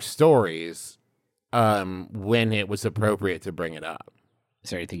in our stories when it was appropriate to bring it up. Is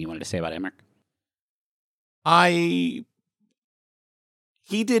there anything you wanted to say about Emmerich?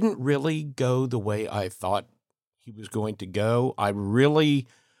 He didn't really go the way I thought he was going to go. I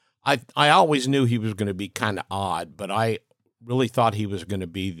always knew he was going to be kind of odd, but I really thought he was going to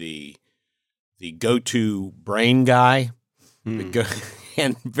be the go-to brain guy.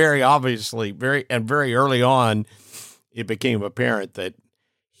 And very obviously, very early on, it became apparent that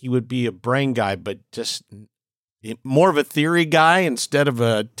he would be a brain guy, but just more of a theory guy instead of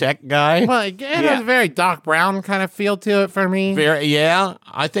a tech guy. Well, it has a very Doc Brown kind of feel to it for me.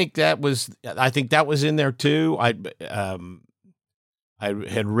 I think that was in there too. I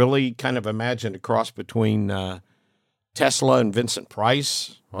had really kind of imagined a cross between Tesla and Vincent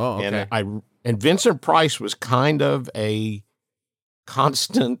Price. Oh, okay. And Vincent Price was kind of a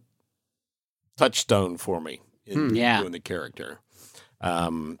constant touchstone for me in doing the character.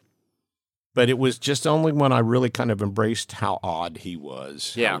 But it was just only when I really kind of embraced how odd he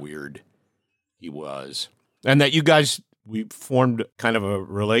was, how weird he was. And that you guys, we formed kind of a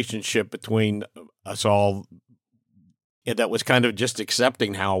relationship between us all that was kind of just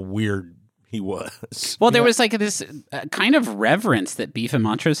accepting how weird he was. Well, there was like this kind of reverence that Beef and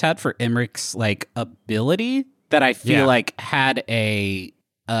Montrose had for Emmerich's like ability that I feel like had an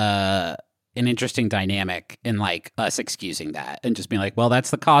interesting dynamic in like us excusing that and just being like, well, that's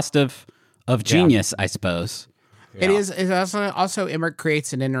the cost of genius, I suppose. Yeah. It is. It's also Emmerich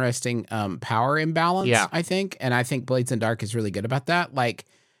creates an interesting power imbalance, I think. And I think Blades in Dark is really good about that. Like,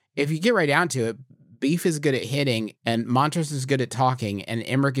 if you get right down to it, Beef is good at hitting, and Montrose is good at talking, and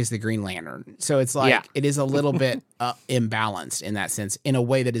Emmerich is the Green Lantern. So it's like, it is a little bit imbalanced in that sense, in a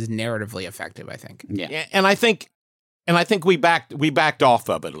way that is narratively effective, I think. Yeah. And I think we backed off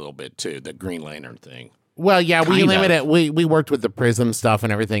of it a little bit, too, the Green Lantern thing. Well, yeah, we limited. We worked with the Prism stuff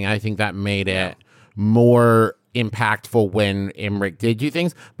and everything. I think that made it more impactful when Emmerich did do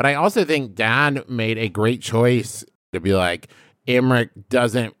things. But I also think Dan made a great choice to be like, Emmerich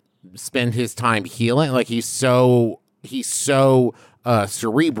doesn't spend his time healing. Like he's so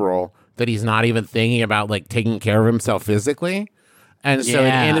cerebral that he's not even thinking about like taking care of himself physically. And so it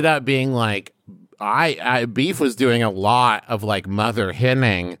ended up being like Beef was doing a lot of like mother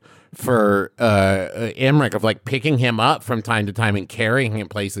henning for Emmerich, of like picking him up from time to time and carrying him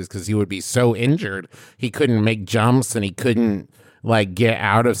places because he would be so injured he couldn't make jumps and he couldn't like get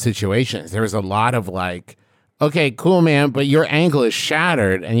out of situations. There was a lot of like, okay, cool, man, but your ankle is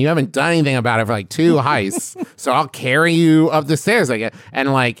shattered and you haven't done anything about it for like 2 heists, so I'll carry you up the stairs. Like,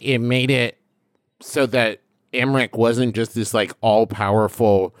 and like it made it so that Emmerich wasn't just this like all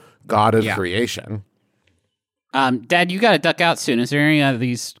powerful god of creation. Dad, you got to duck out soon. Is there any of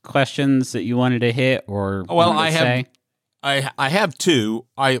these questions that you wanted to hit or I have 2.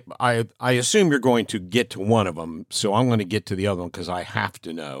 I assume you're going to get to one of them, so I'm going to get to the other one because I have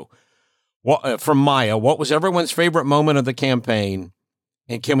to know. From Maya, what was everyone's favorite moment of the campaign?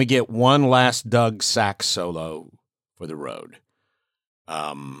 And can we get one last Doug sax solo for the road?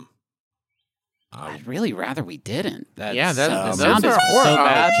 I'd really rather we didn't. That those sounded are so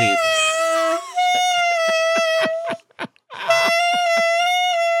bad.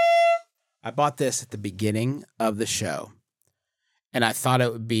 I bought this at the beginning of the show, and I thought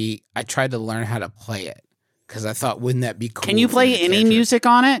it would be. I tried to learn how to play it because I thought, wouldn't that be cool? Can you play any music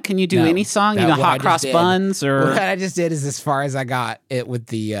on it? Can you do any song? You know, Hot Cross Buns or what I just did is as far as I got it with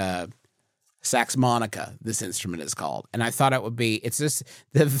the sax monica. This instrument is called, and I thought it would be. It's just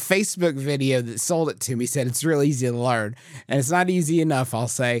the Facebook video that sold it to me said it's real easy to learn, and it's not easy enough. I'll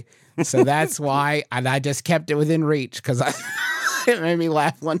say. So that's why, and I just kept it within reach because it made me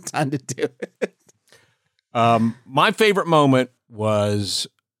laugh one time to do it. My favorite moment was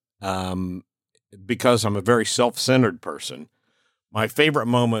because I'm a very self-centered person, my favorite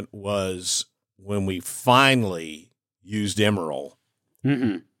moment was when we finally used Emerald,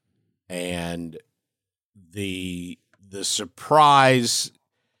 and the surprise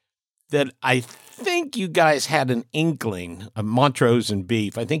that I think you guys had an inkling of Montrose and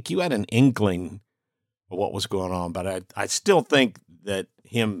Beef. I think you had an inkling of what was going on, but I still think that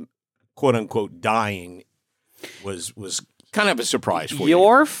him, quote unquote, dying was kind of a surprise for you.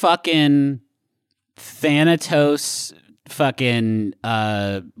 Your fucking Thanatos fucking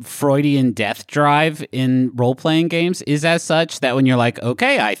Freudian death drive in role-playing games is as such that when you're like,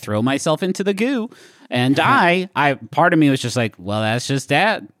 okay, I throw myself into the goo and die, part of me was just like, well, that's just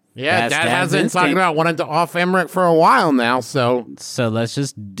Dad. Yeah, That's Dad Dad's has been instinct. talking about wanting to off Emmerich for a while now, so let's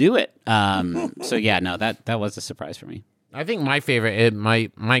just do it. So yeah, no, that was a surprise for me. I think my favorite,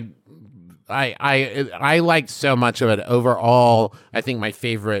 I liked so much of it overall. I think my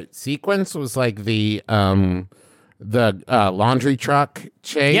favorite sequence was like the laundry truck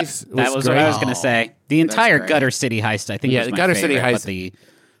chase. Yep, that was what I was going to say. The entire great. Gutter City heist, I think, Yeah, was the my Gutter City favorite, heist. but the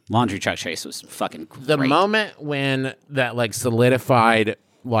laundry truck chase was fucking great. The moment when that like solidified,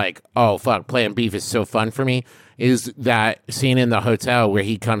 like, oh fuck, playing Beef is so fun for me, is that scene in the hotel where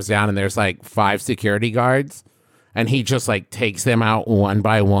he comes down and there's like 5 security guards, and he just like takes them out one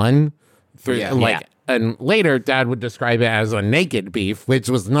by one. And later, Dad would describe it as a naked Beef, which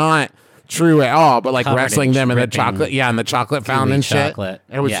was not true at all, but like Covered wrestling in them in the dripping chocolate, in the chocolate fountain and shit. chocolate.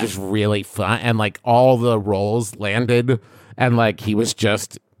 It was Yeah. just really fun, and like all the rolls landed, and like he was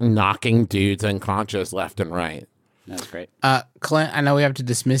just knocking dudes unconscious left and right. That's great. Clint, I know we have to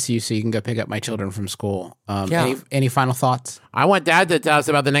dismiss you so you can go pick up my children from school. Any final thoughts? I want Dad to tell us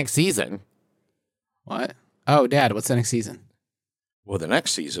about the next season. What? Oh, Dad, what's the next season? Well, the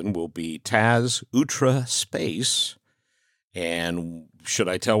next season will be Taz Ultra Space. And should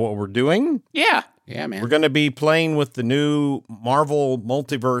I tell what we're doing? Yeah. Yeah, man. We're going to be playing with the new Marvel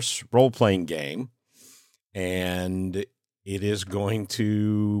Multiverse role-playing game. And it is going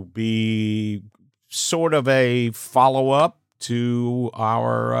to be sort of a follow-up to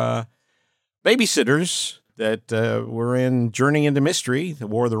our babysitters that were in Journey into Mystery, the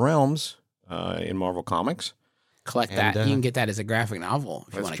War of the Realms in Marvel Comics. Collect that. You can get that as a graphic novel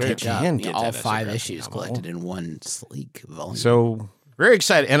if you want to catch up. can get All that as a 5 graphic issues novel. collected in one sleek volume. So, very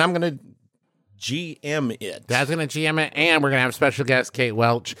excited. And I'm going to GM it. Dad's going to GM it, and we're going to have special guests Kate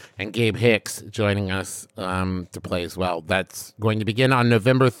Welch and Gabe Hicks joining us to play as well. That's going to begin on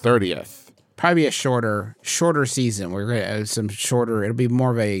November 30th. Probably a shorter season. We're going to have some shorter. It'll be more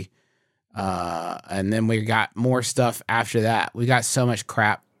of a, and then we got more stuff after that. We got so much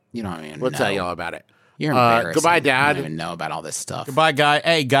crap. You know what I mean? We'll tell you all about it. You're embarrassing. Goodbye, I Dad. don't even know about all this stuff. Goodbye, guy.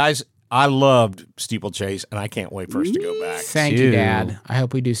 Hey, guys, I loved Steeplechase, and I can't wait for us to go back. Thank you, Dad. I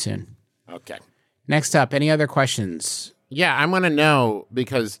hope we do soon. Okay. Next up, any other questions? Yeah, I'm going to know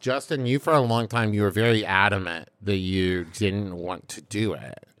because, Justin, you for a long time, you were very adamant that you didn't want to do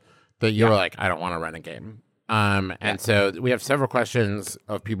it. That you were like, I don't want to run a game. And so we have several questions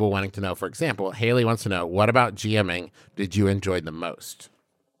of people wanting to know. For example, Haley wants to know, what about GMing did you enjoy the most?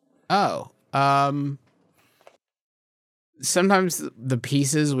 Oh, sometimes the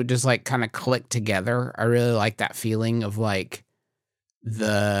pieces would just like kind of click together. I really like that feeling of like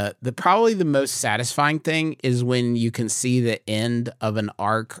the probably the most satisfying thing is when you can see the end of an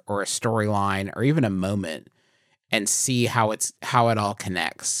arc or a storyline or even a moment and see how it all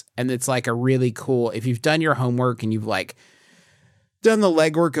connects. And it's like a really cool, if you've done your homework and you've like done the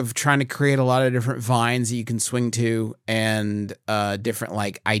legwork of trying to create a lot of different vines that you can swing to and different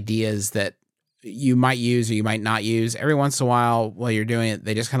like ideas that you might use or you might not use. Every once in a while you're doing it,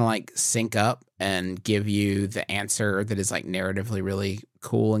 they just kind of like sync up and give you the answer that is like narratively really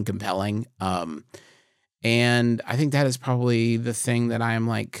cool and compelling. And I think that is probably the thing that I am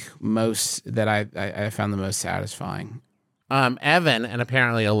like most, that I found the most satisfying. Evan, and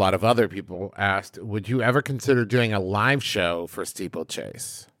apparently a lot of other people asked, would you ever consider doing a live show for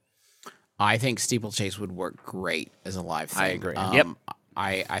Steeplechase? I think Steeplechase would work great as a live thing. I agree. Yep.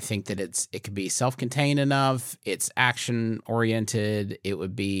 I think that it could be self-contained enough. It's action oriented. It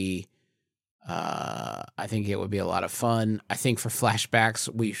would be, I think it would be a lot of fun. I think for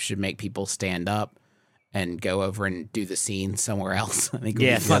flashbacks, we should make people stand up and go over and do the scene somewhere else. I think it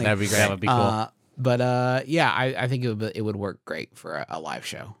would be funny. that'd be great. That would be cool. But yeah, I think it would work great for a live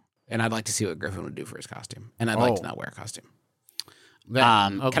show. And I'd like to see what Griffin would do for his costume. And I'd like to not wear a costume. Okay,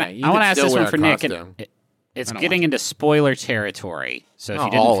 I want to ask this one for Nick. And It's getting into spoiler territory. So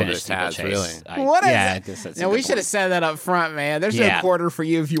if you all didn't of finish this has, Steeplechase, really. What is yeah, it? I guess that's a No, good we should have point. said that up front, man. There's Yeah. no quarter for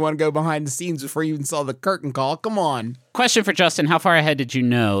you if you want to go behind the scenes before you even saw the curtain call. Come on. Question for Justin. How far ahead did you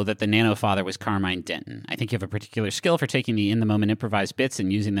know that the Nanofather was Carmine Denton? I think you have a particular skill for taking the in-the-moment improvised bits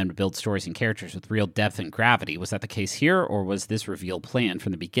and using them to build stories and characters with real depth and gravity. Was that the case here, or was this reveal planned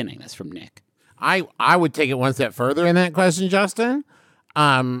from the beginning? That's from Nick. I would take it one step further in that question, Justin.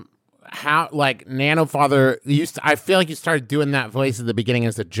 How like Nanofather I feel like you started doing that voice at the beginning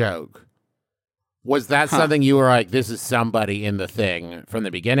as a joke. Was that something you were like, this is somebody in the thing from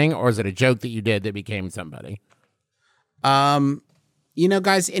the beginning, or is it a joke that you did that became somebody? You know,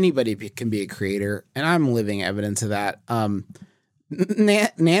 guys, anybody can be a creator, and I'm living evidence of that.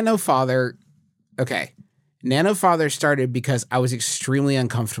 Nanofather, okay. Nanofather started because I was extremely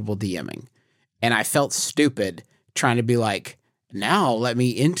uncomfortable DMing, and I felt stupid trying to be like, now let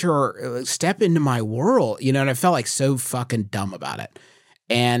me step into my world, you know, and I felt like so fucking dumb about it.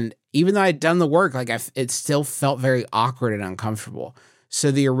 And even though I'd done the work, like it still felt very awkward and uncomfortable.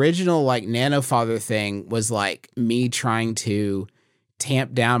 So the original like Nanofather thing was like me trying to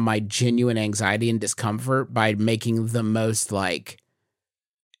tamp down my genuine anxiety and discomfort by making the most like,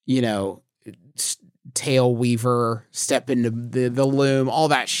 you know, tail weaver, step into the loom, all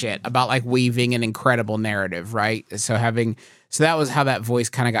that shit about like weaving an incredible narrative, right? So that was how that voice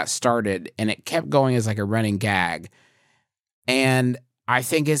kind of got started, and it kept going as like a running gag. And I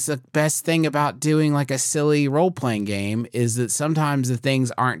think it's the best thing about doing like a silly role-playing game is that sometimes the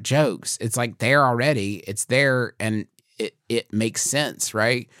things aren't jokes. It's like there already, it's there, and it makes sense,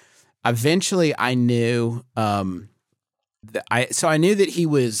 right? Eventually I knew I knew that he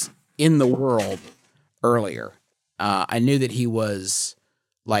was in the world earlier. I knew that he was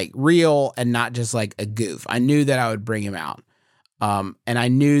like real and not just like a goof. I knew that I would bring him out. And I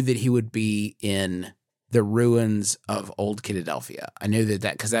knew that he would be in the ruins of old Kidadelphia. I knew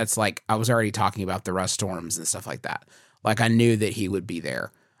that because that's like, I was already talking about the rust storms and stuff like that. Like I knew that he would be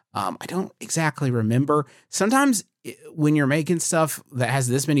there. I don't exactly remember. Sometimes when you're making stuff that has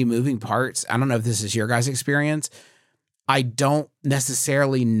this many moving parts, I don't know if this is your guys' experience, I don't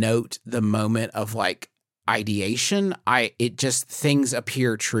necessarily note the moment of like ideation. It just, things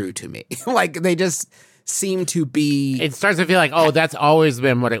appear true to me. Like they just seem to be. It starts to feel like, oh, that's always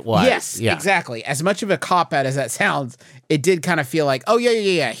been what it was. Yes, exactly. As much of a cop-out as that sounds, it did kind of feel like, oh,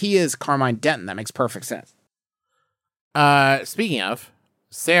 yeah. He is Carmine Denton. That makes perfect sense. Speaking of,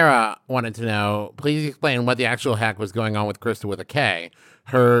 Sarah wanted to know, please explain what the actual heck was going on with Crystal with a K.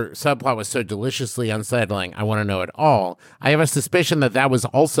 Her subplot was so deliciously unsettling. I want to know it all. I have a suspicion that was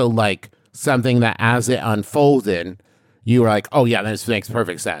also like something that as it unfolded, you were like, oh yeah, this makes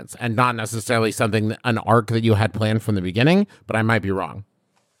perfect sense. And not necessarily an arc that you had planned from the beginning, but I might be wrong.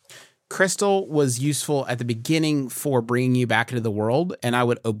 Crystal was useful at the beginning for bringing you back into the world, and I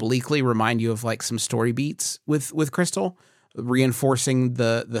would obliquely remind you of like some story beats with Crystal, reinforcing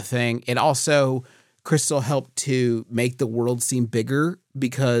the thing. It also, Crystal helped to make the world seem bigger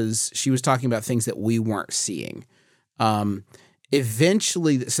because she was talking about things that we weren't seeing.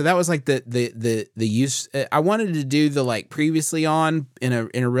 Eventually, so that was like the use. I wanted to do the like previously on in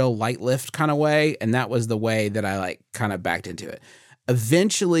a real light lift kind of way, and that was the way that I like kind of backed into it.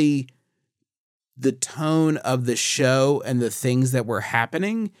 Eventually, the tone of the show and the things that were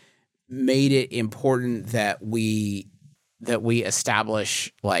happening made it important that we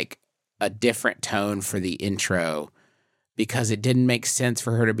establish like a different tone for the intro, because it didn't make sense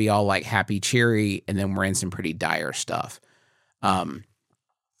for her to be all like happy, cheery, and then we're in some pretty dire stuff.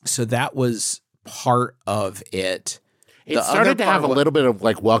 So that was part of it. It started to have a little bit of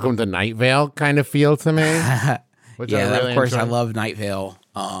like Welcome to Night Vale kind of feel to me. Which yeah, really of course, enjoyed. I love Night Vale.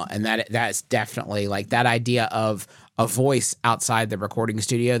 And that's definitely like that idea of a voice outside the recording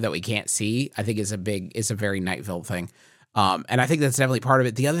studio that we can't see, I think is a very Night Vale thing. And I think that's definitely part of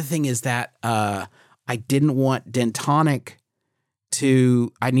it. The other thing is that I didn't want Dentonic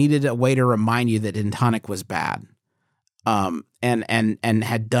I needed a way to remind you that Dentonic was bad. And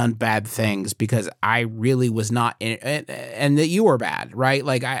had done bad things, because I really was not in it, and that you were bad, right?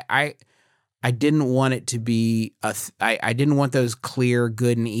 Like I didn't want it to be I didn't want those clear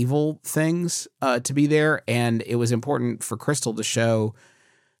good and evil things to be there, and it was important for Crystal to show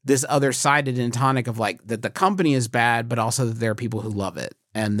this other side to Dentonic of like that the company is bad, but also that there are people who love it,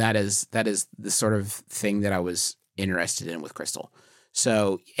 and that is the sort of thing that I was interested in with Crystal.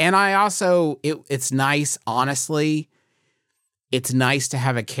 So, and I also it's nice, honestly. It's nice to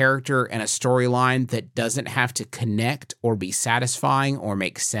have a character and a storyline that doesn't have to connect or be satisfying or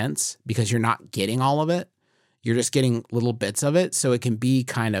make sense, because you're not getting all of it. You're just getting little bits of it, so it can be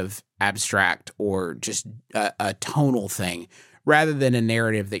kind of abstract or just a tonal thing rather than a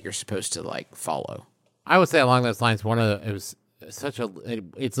narrative that you're supposed to like follow. I would say along those lines, it's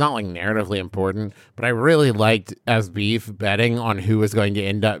not like narratively important, but I really liked as Beef betting on who was going to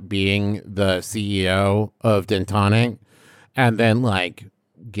end up being the CEO of Dentonic and then like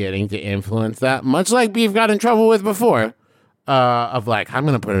getting to influence that, much like Beef got in trouble with before, of like, I'm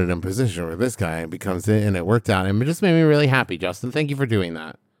going to put it in a position where this guy becomes it, and it worked out. And it just made me really happy, Justin. Thank you for doing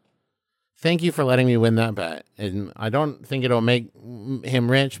that. Thank you for letting me win that bet. And I don't think it'll make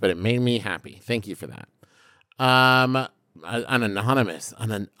him rich, but it made me happy. Thank you for that. An anonymous,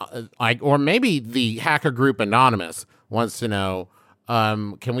 or maybe the hacker group Anonymous wants to know,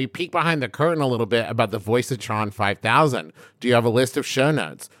 can we peek behind the curtain a little bit about the Voice-a-tron 5000? Do you have a list of show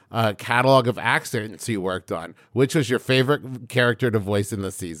notes, a catalog of accents you worked on? Which was your favorite character to voice in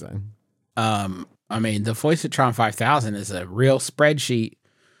the season? I mean, the Voice-a-tron 5000 is a real spreadsheet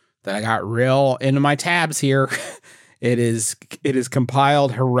that I got real into my tabs here. It is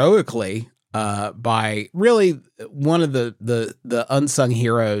compiled heroically by really one of the unsung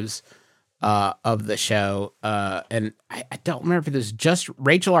heroes of the show. And I don't remember if it was just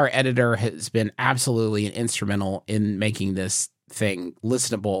Rachel, our editor, has been absolutely instrumental in making this thing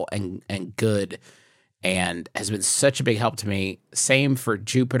listenable and good, and has been such a big help to me. Same for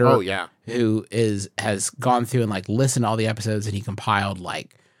Jupiter. Oh yeah, who has gone through and like listened to all the episodes, and he compiled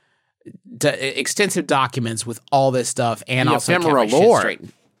like extensive documents with all this stuff, and the also ephemera lore.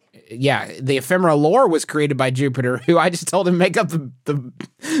 Yeah, the ephemera lore was created by Jupiter, who I just told him make up the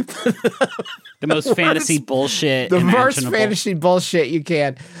most fantasy bullshit, the imaginable. worst fantasy bullshit you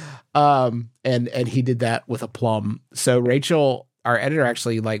can, and he did that with aplomb. So Rachel, our editor,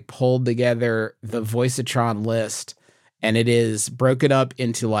 actually like pulled together the Voice-a-tron list, and it is broken up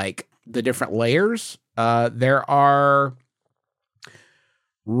into like the different layers. There are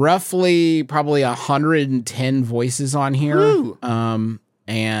roughly probably 110 voices on here.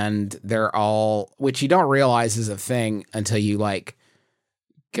 And they're all, which you don't realize is a thing until you like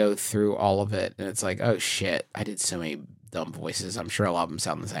go through all of it. And it's like, oh shit, I did so many dumb voices. I'm sure a lot of them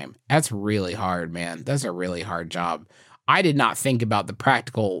sound the same. That's really hard, man. That's a really hard job. I did not think about the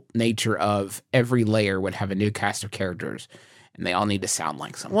practical nature of every layer would have a new cast of characters, and they all need to sound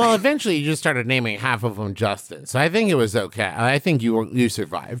like something. Well, eventually you just started naming half of them Justin. So I think it was okay. I think you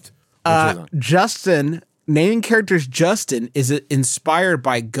survived. Justin, naming characters Justin is inspired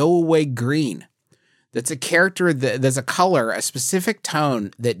by Go Away Green. That's a character that's a color, a specific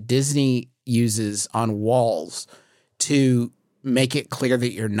tone that Disney uses on walls to make it clear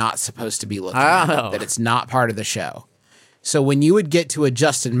that you're not supposed to be looking at it, that it's not part of the show. So when you would get to a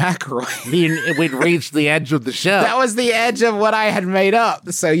Justin McElroy, we'd reach the edge of the show. That was the edge of what I had made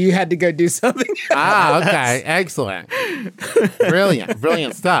up. So you had to go do something else. Okay. Excellent.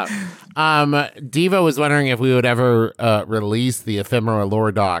 Brilliant stuff. Diva was wondering if we would ever release the ephemera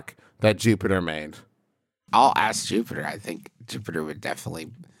lore doc that Jupiter made. I'll ask Jupiter. I think Jupiter would definitely.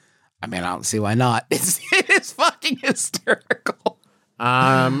 I mean, I don't see why not. It is fucking hysterical.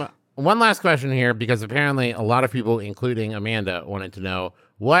 One last question here, because apparently a lot of people, including Amanda, wanted to know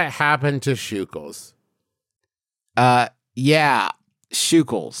what happened to Shukels. Yeah,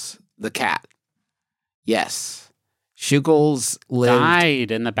 Shukels, the cat. Yes, Shukels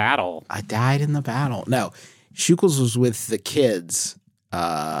died in the battle. I died in the battle. No, Shukels was with the kids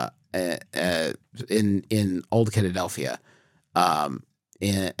in Old Philadelphia.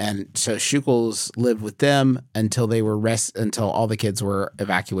 And so Shukels lived with them until they were until all the kids were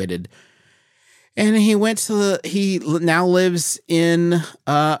evacuated. And he now lives in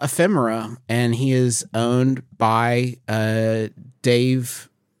Ephemera, and he is owned by Dave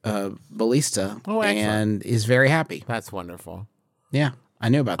Ballista, and is very happy. That's wonderful. Yeah, I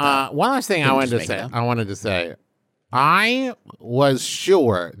knew about that. One last thing I wanted to say. I was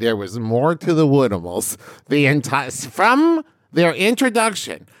sure there was more to the Woodimals from their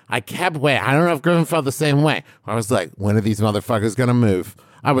introduction. I kept waiting. I don't know if Griffin felt the same way. I was like, when are these motherfuckers going to move?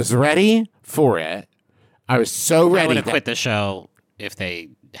 I was ready for it. I was so ready. I would have quit the show if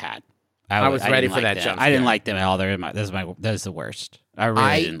they had. I was ready for that jump. I didn't like them at all. That's the worst. I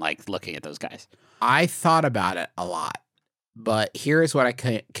really didn't like looking at those guys. I thought about it a lot, but here's what I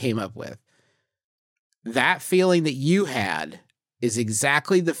came up with. That feeling that you had is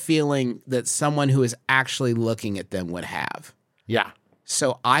exactly the feeling that someone who is actually looking at them would have. Yeah.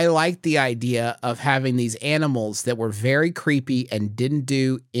 So I liked the idea of having these animals that were very creepy and didn't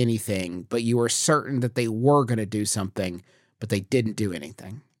do anything, but you were certain that they were going to do something, but they didn't do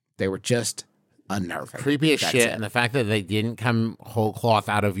anything. They were just unnerving. Creepy as That's shit. it. And the fact that they didn't come whole cloth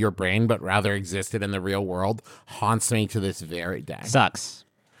out of your brain, but rather existed in the real world haunts me to this very day. Sucks.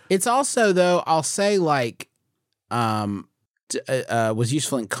 It's also, though, I'll say, like, was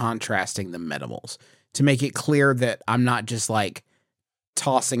useful in contrasting the metamals to make it clear that I'm not just, like,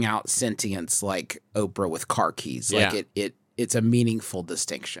 tossing out sentience like Oprah with car keys. Like, it's a meaningful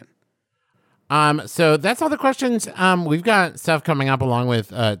distinction. So that's all the questions. We've got stuff coming up along with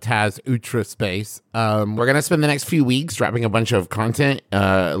Taz Ultra Space. We're going to spend the next few weeks dropping a bunch of content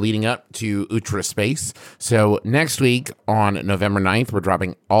leading up to Ultra Space. So next week on November 9th, we're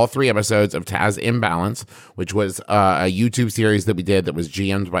dropping all 3 episodes of Taz Imbalance, which was a YouTube series that we did that was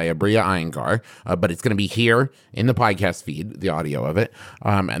GM'd by Abria Iyengar, but it's going to be here in the podcast feed, the audio of it.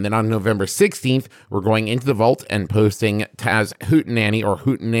 And then on November 16th, we're going into the vault and posting Taz Hootenanny or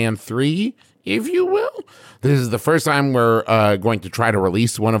Hootenan 3, if you will. This is the first time we're going to try to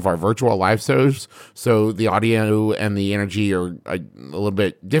release one of our virtual live shows, so the audio and the energy are a little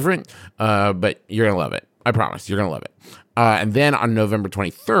bit different, but you're going to love it. I promise, you're going to love it. And then on November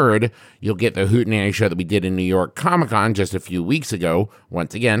 23rd, you'll get the Hootenanny show that we did in New York Comic-Con just a few weeks ago,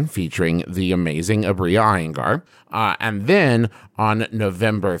 once again featuring the amazing Abria Iyengar. And then on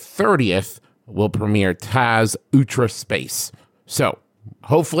November 30th, we'll premiere Taz Ultra Space. So,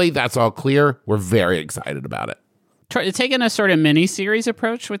 hopefully that's all clear. We're very excited about it. Taking a sort of mini-series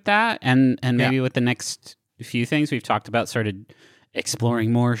approach with that, and maybe with the next few things we've talked about, sort of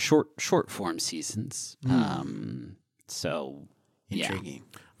exploring more short-form seasons. So, intriguing.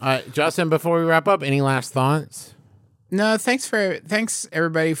 Justin, before we wrap up, any last thoughts? No, thanks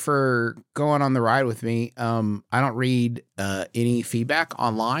everybody for going on the ride with me. I don't read any feedback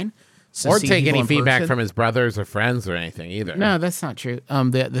online. Or take any feedback from his brothers or friends or anything either. No, that's not true.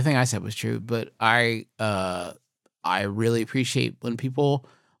 The thing I said was true, but I really appreciate when people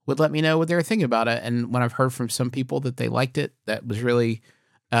would let me know what they were thinking about it. And when I've heard from some people that they liked it, that was really,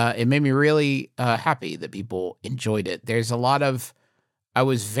 it made me really happy that people enjoyed it. There's a lot of, I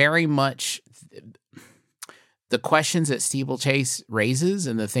was very much, the questions that Steeplechase raises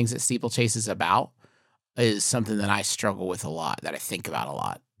and the things that Steeplechase is about is something that I struggle with a lot, that I think about a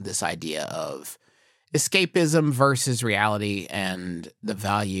lot. This idea of escapism versus reality and the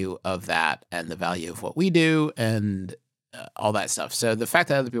value of that and the value of what we do and all that stuff. So the fact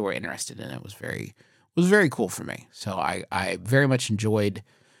that other people were interested in it was very cool for me. So I very much enjoyed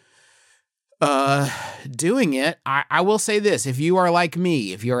doing it. I will say this, if you are like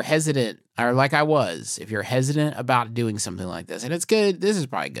me, if you're hesitant, or like I was, if you're hesitant about doing something like this, and it's good, this is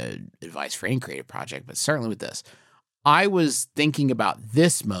probably good advice for any creative project, but certainly with this, I was thinking about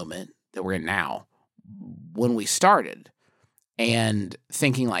this moment that we're in now when we started and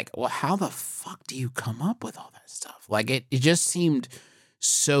thinking like, well, how the fuck do you come up with all that stuff? Like it just seemed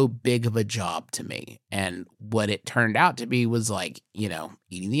so big of a job to me. And what it turned out to be was like,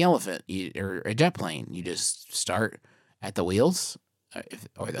 eating the elephant or a jet plane. You just start at the wheels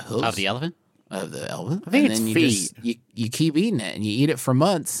or the hooves. Of the elephant? Of the elephant. I think and it's then feet. you keep eating it and you eat it for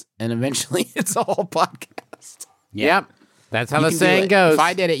months and eventually it's a whole podcast. Yep. That's how You the can do saying it. goes. If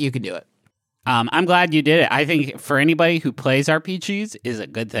I did it, you can do it. I'm glad you did it. I think for anybody who plays RPGs, is a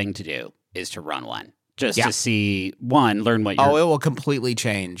good thing to do is to run one. Just to see, learn what you're... Oh, it will completely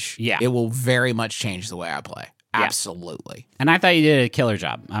change. Yeah. It will very much change the way I play. Yeah. Absolutely. And I thought you did a killer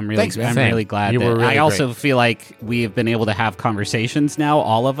job. I'm really glad. You were really I also great. feel like we have been able to have conversations now,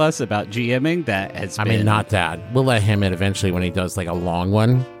 all of us, about GMing that has been... I mean, not that. We'll let him in eventually when he does like a long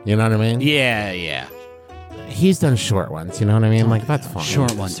one. You know what I mean? Yeah. He's done short ones. You know what I mean? Like, that's fine.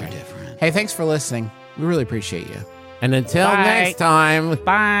 Short ones are different. Hey, thanks for listening. We really appreciate you. And until Bye. next time,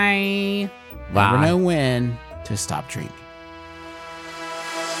 Bye. Never know when to stop dreaming.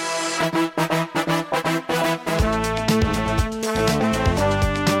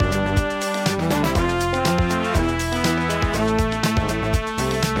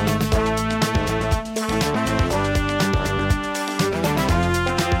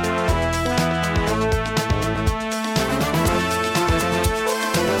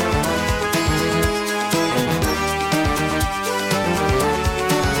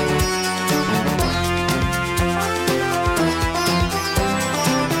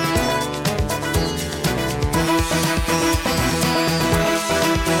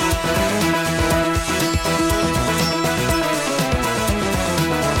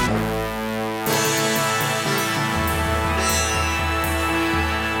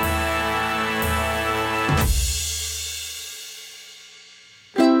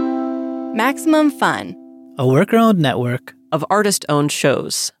 Maximum Fun, a worker-owned network of artist-owned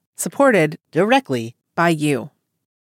shows, supported directly by you.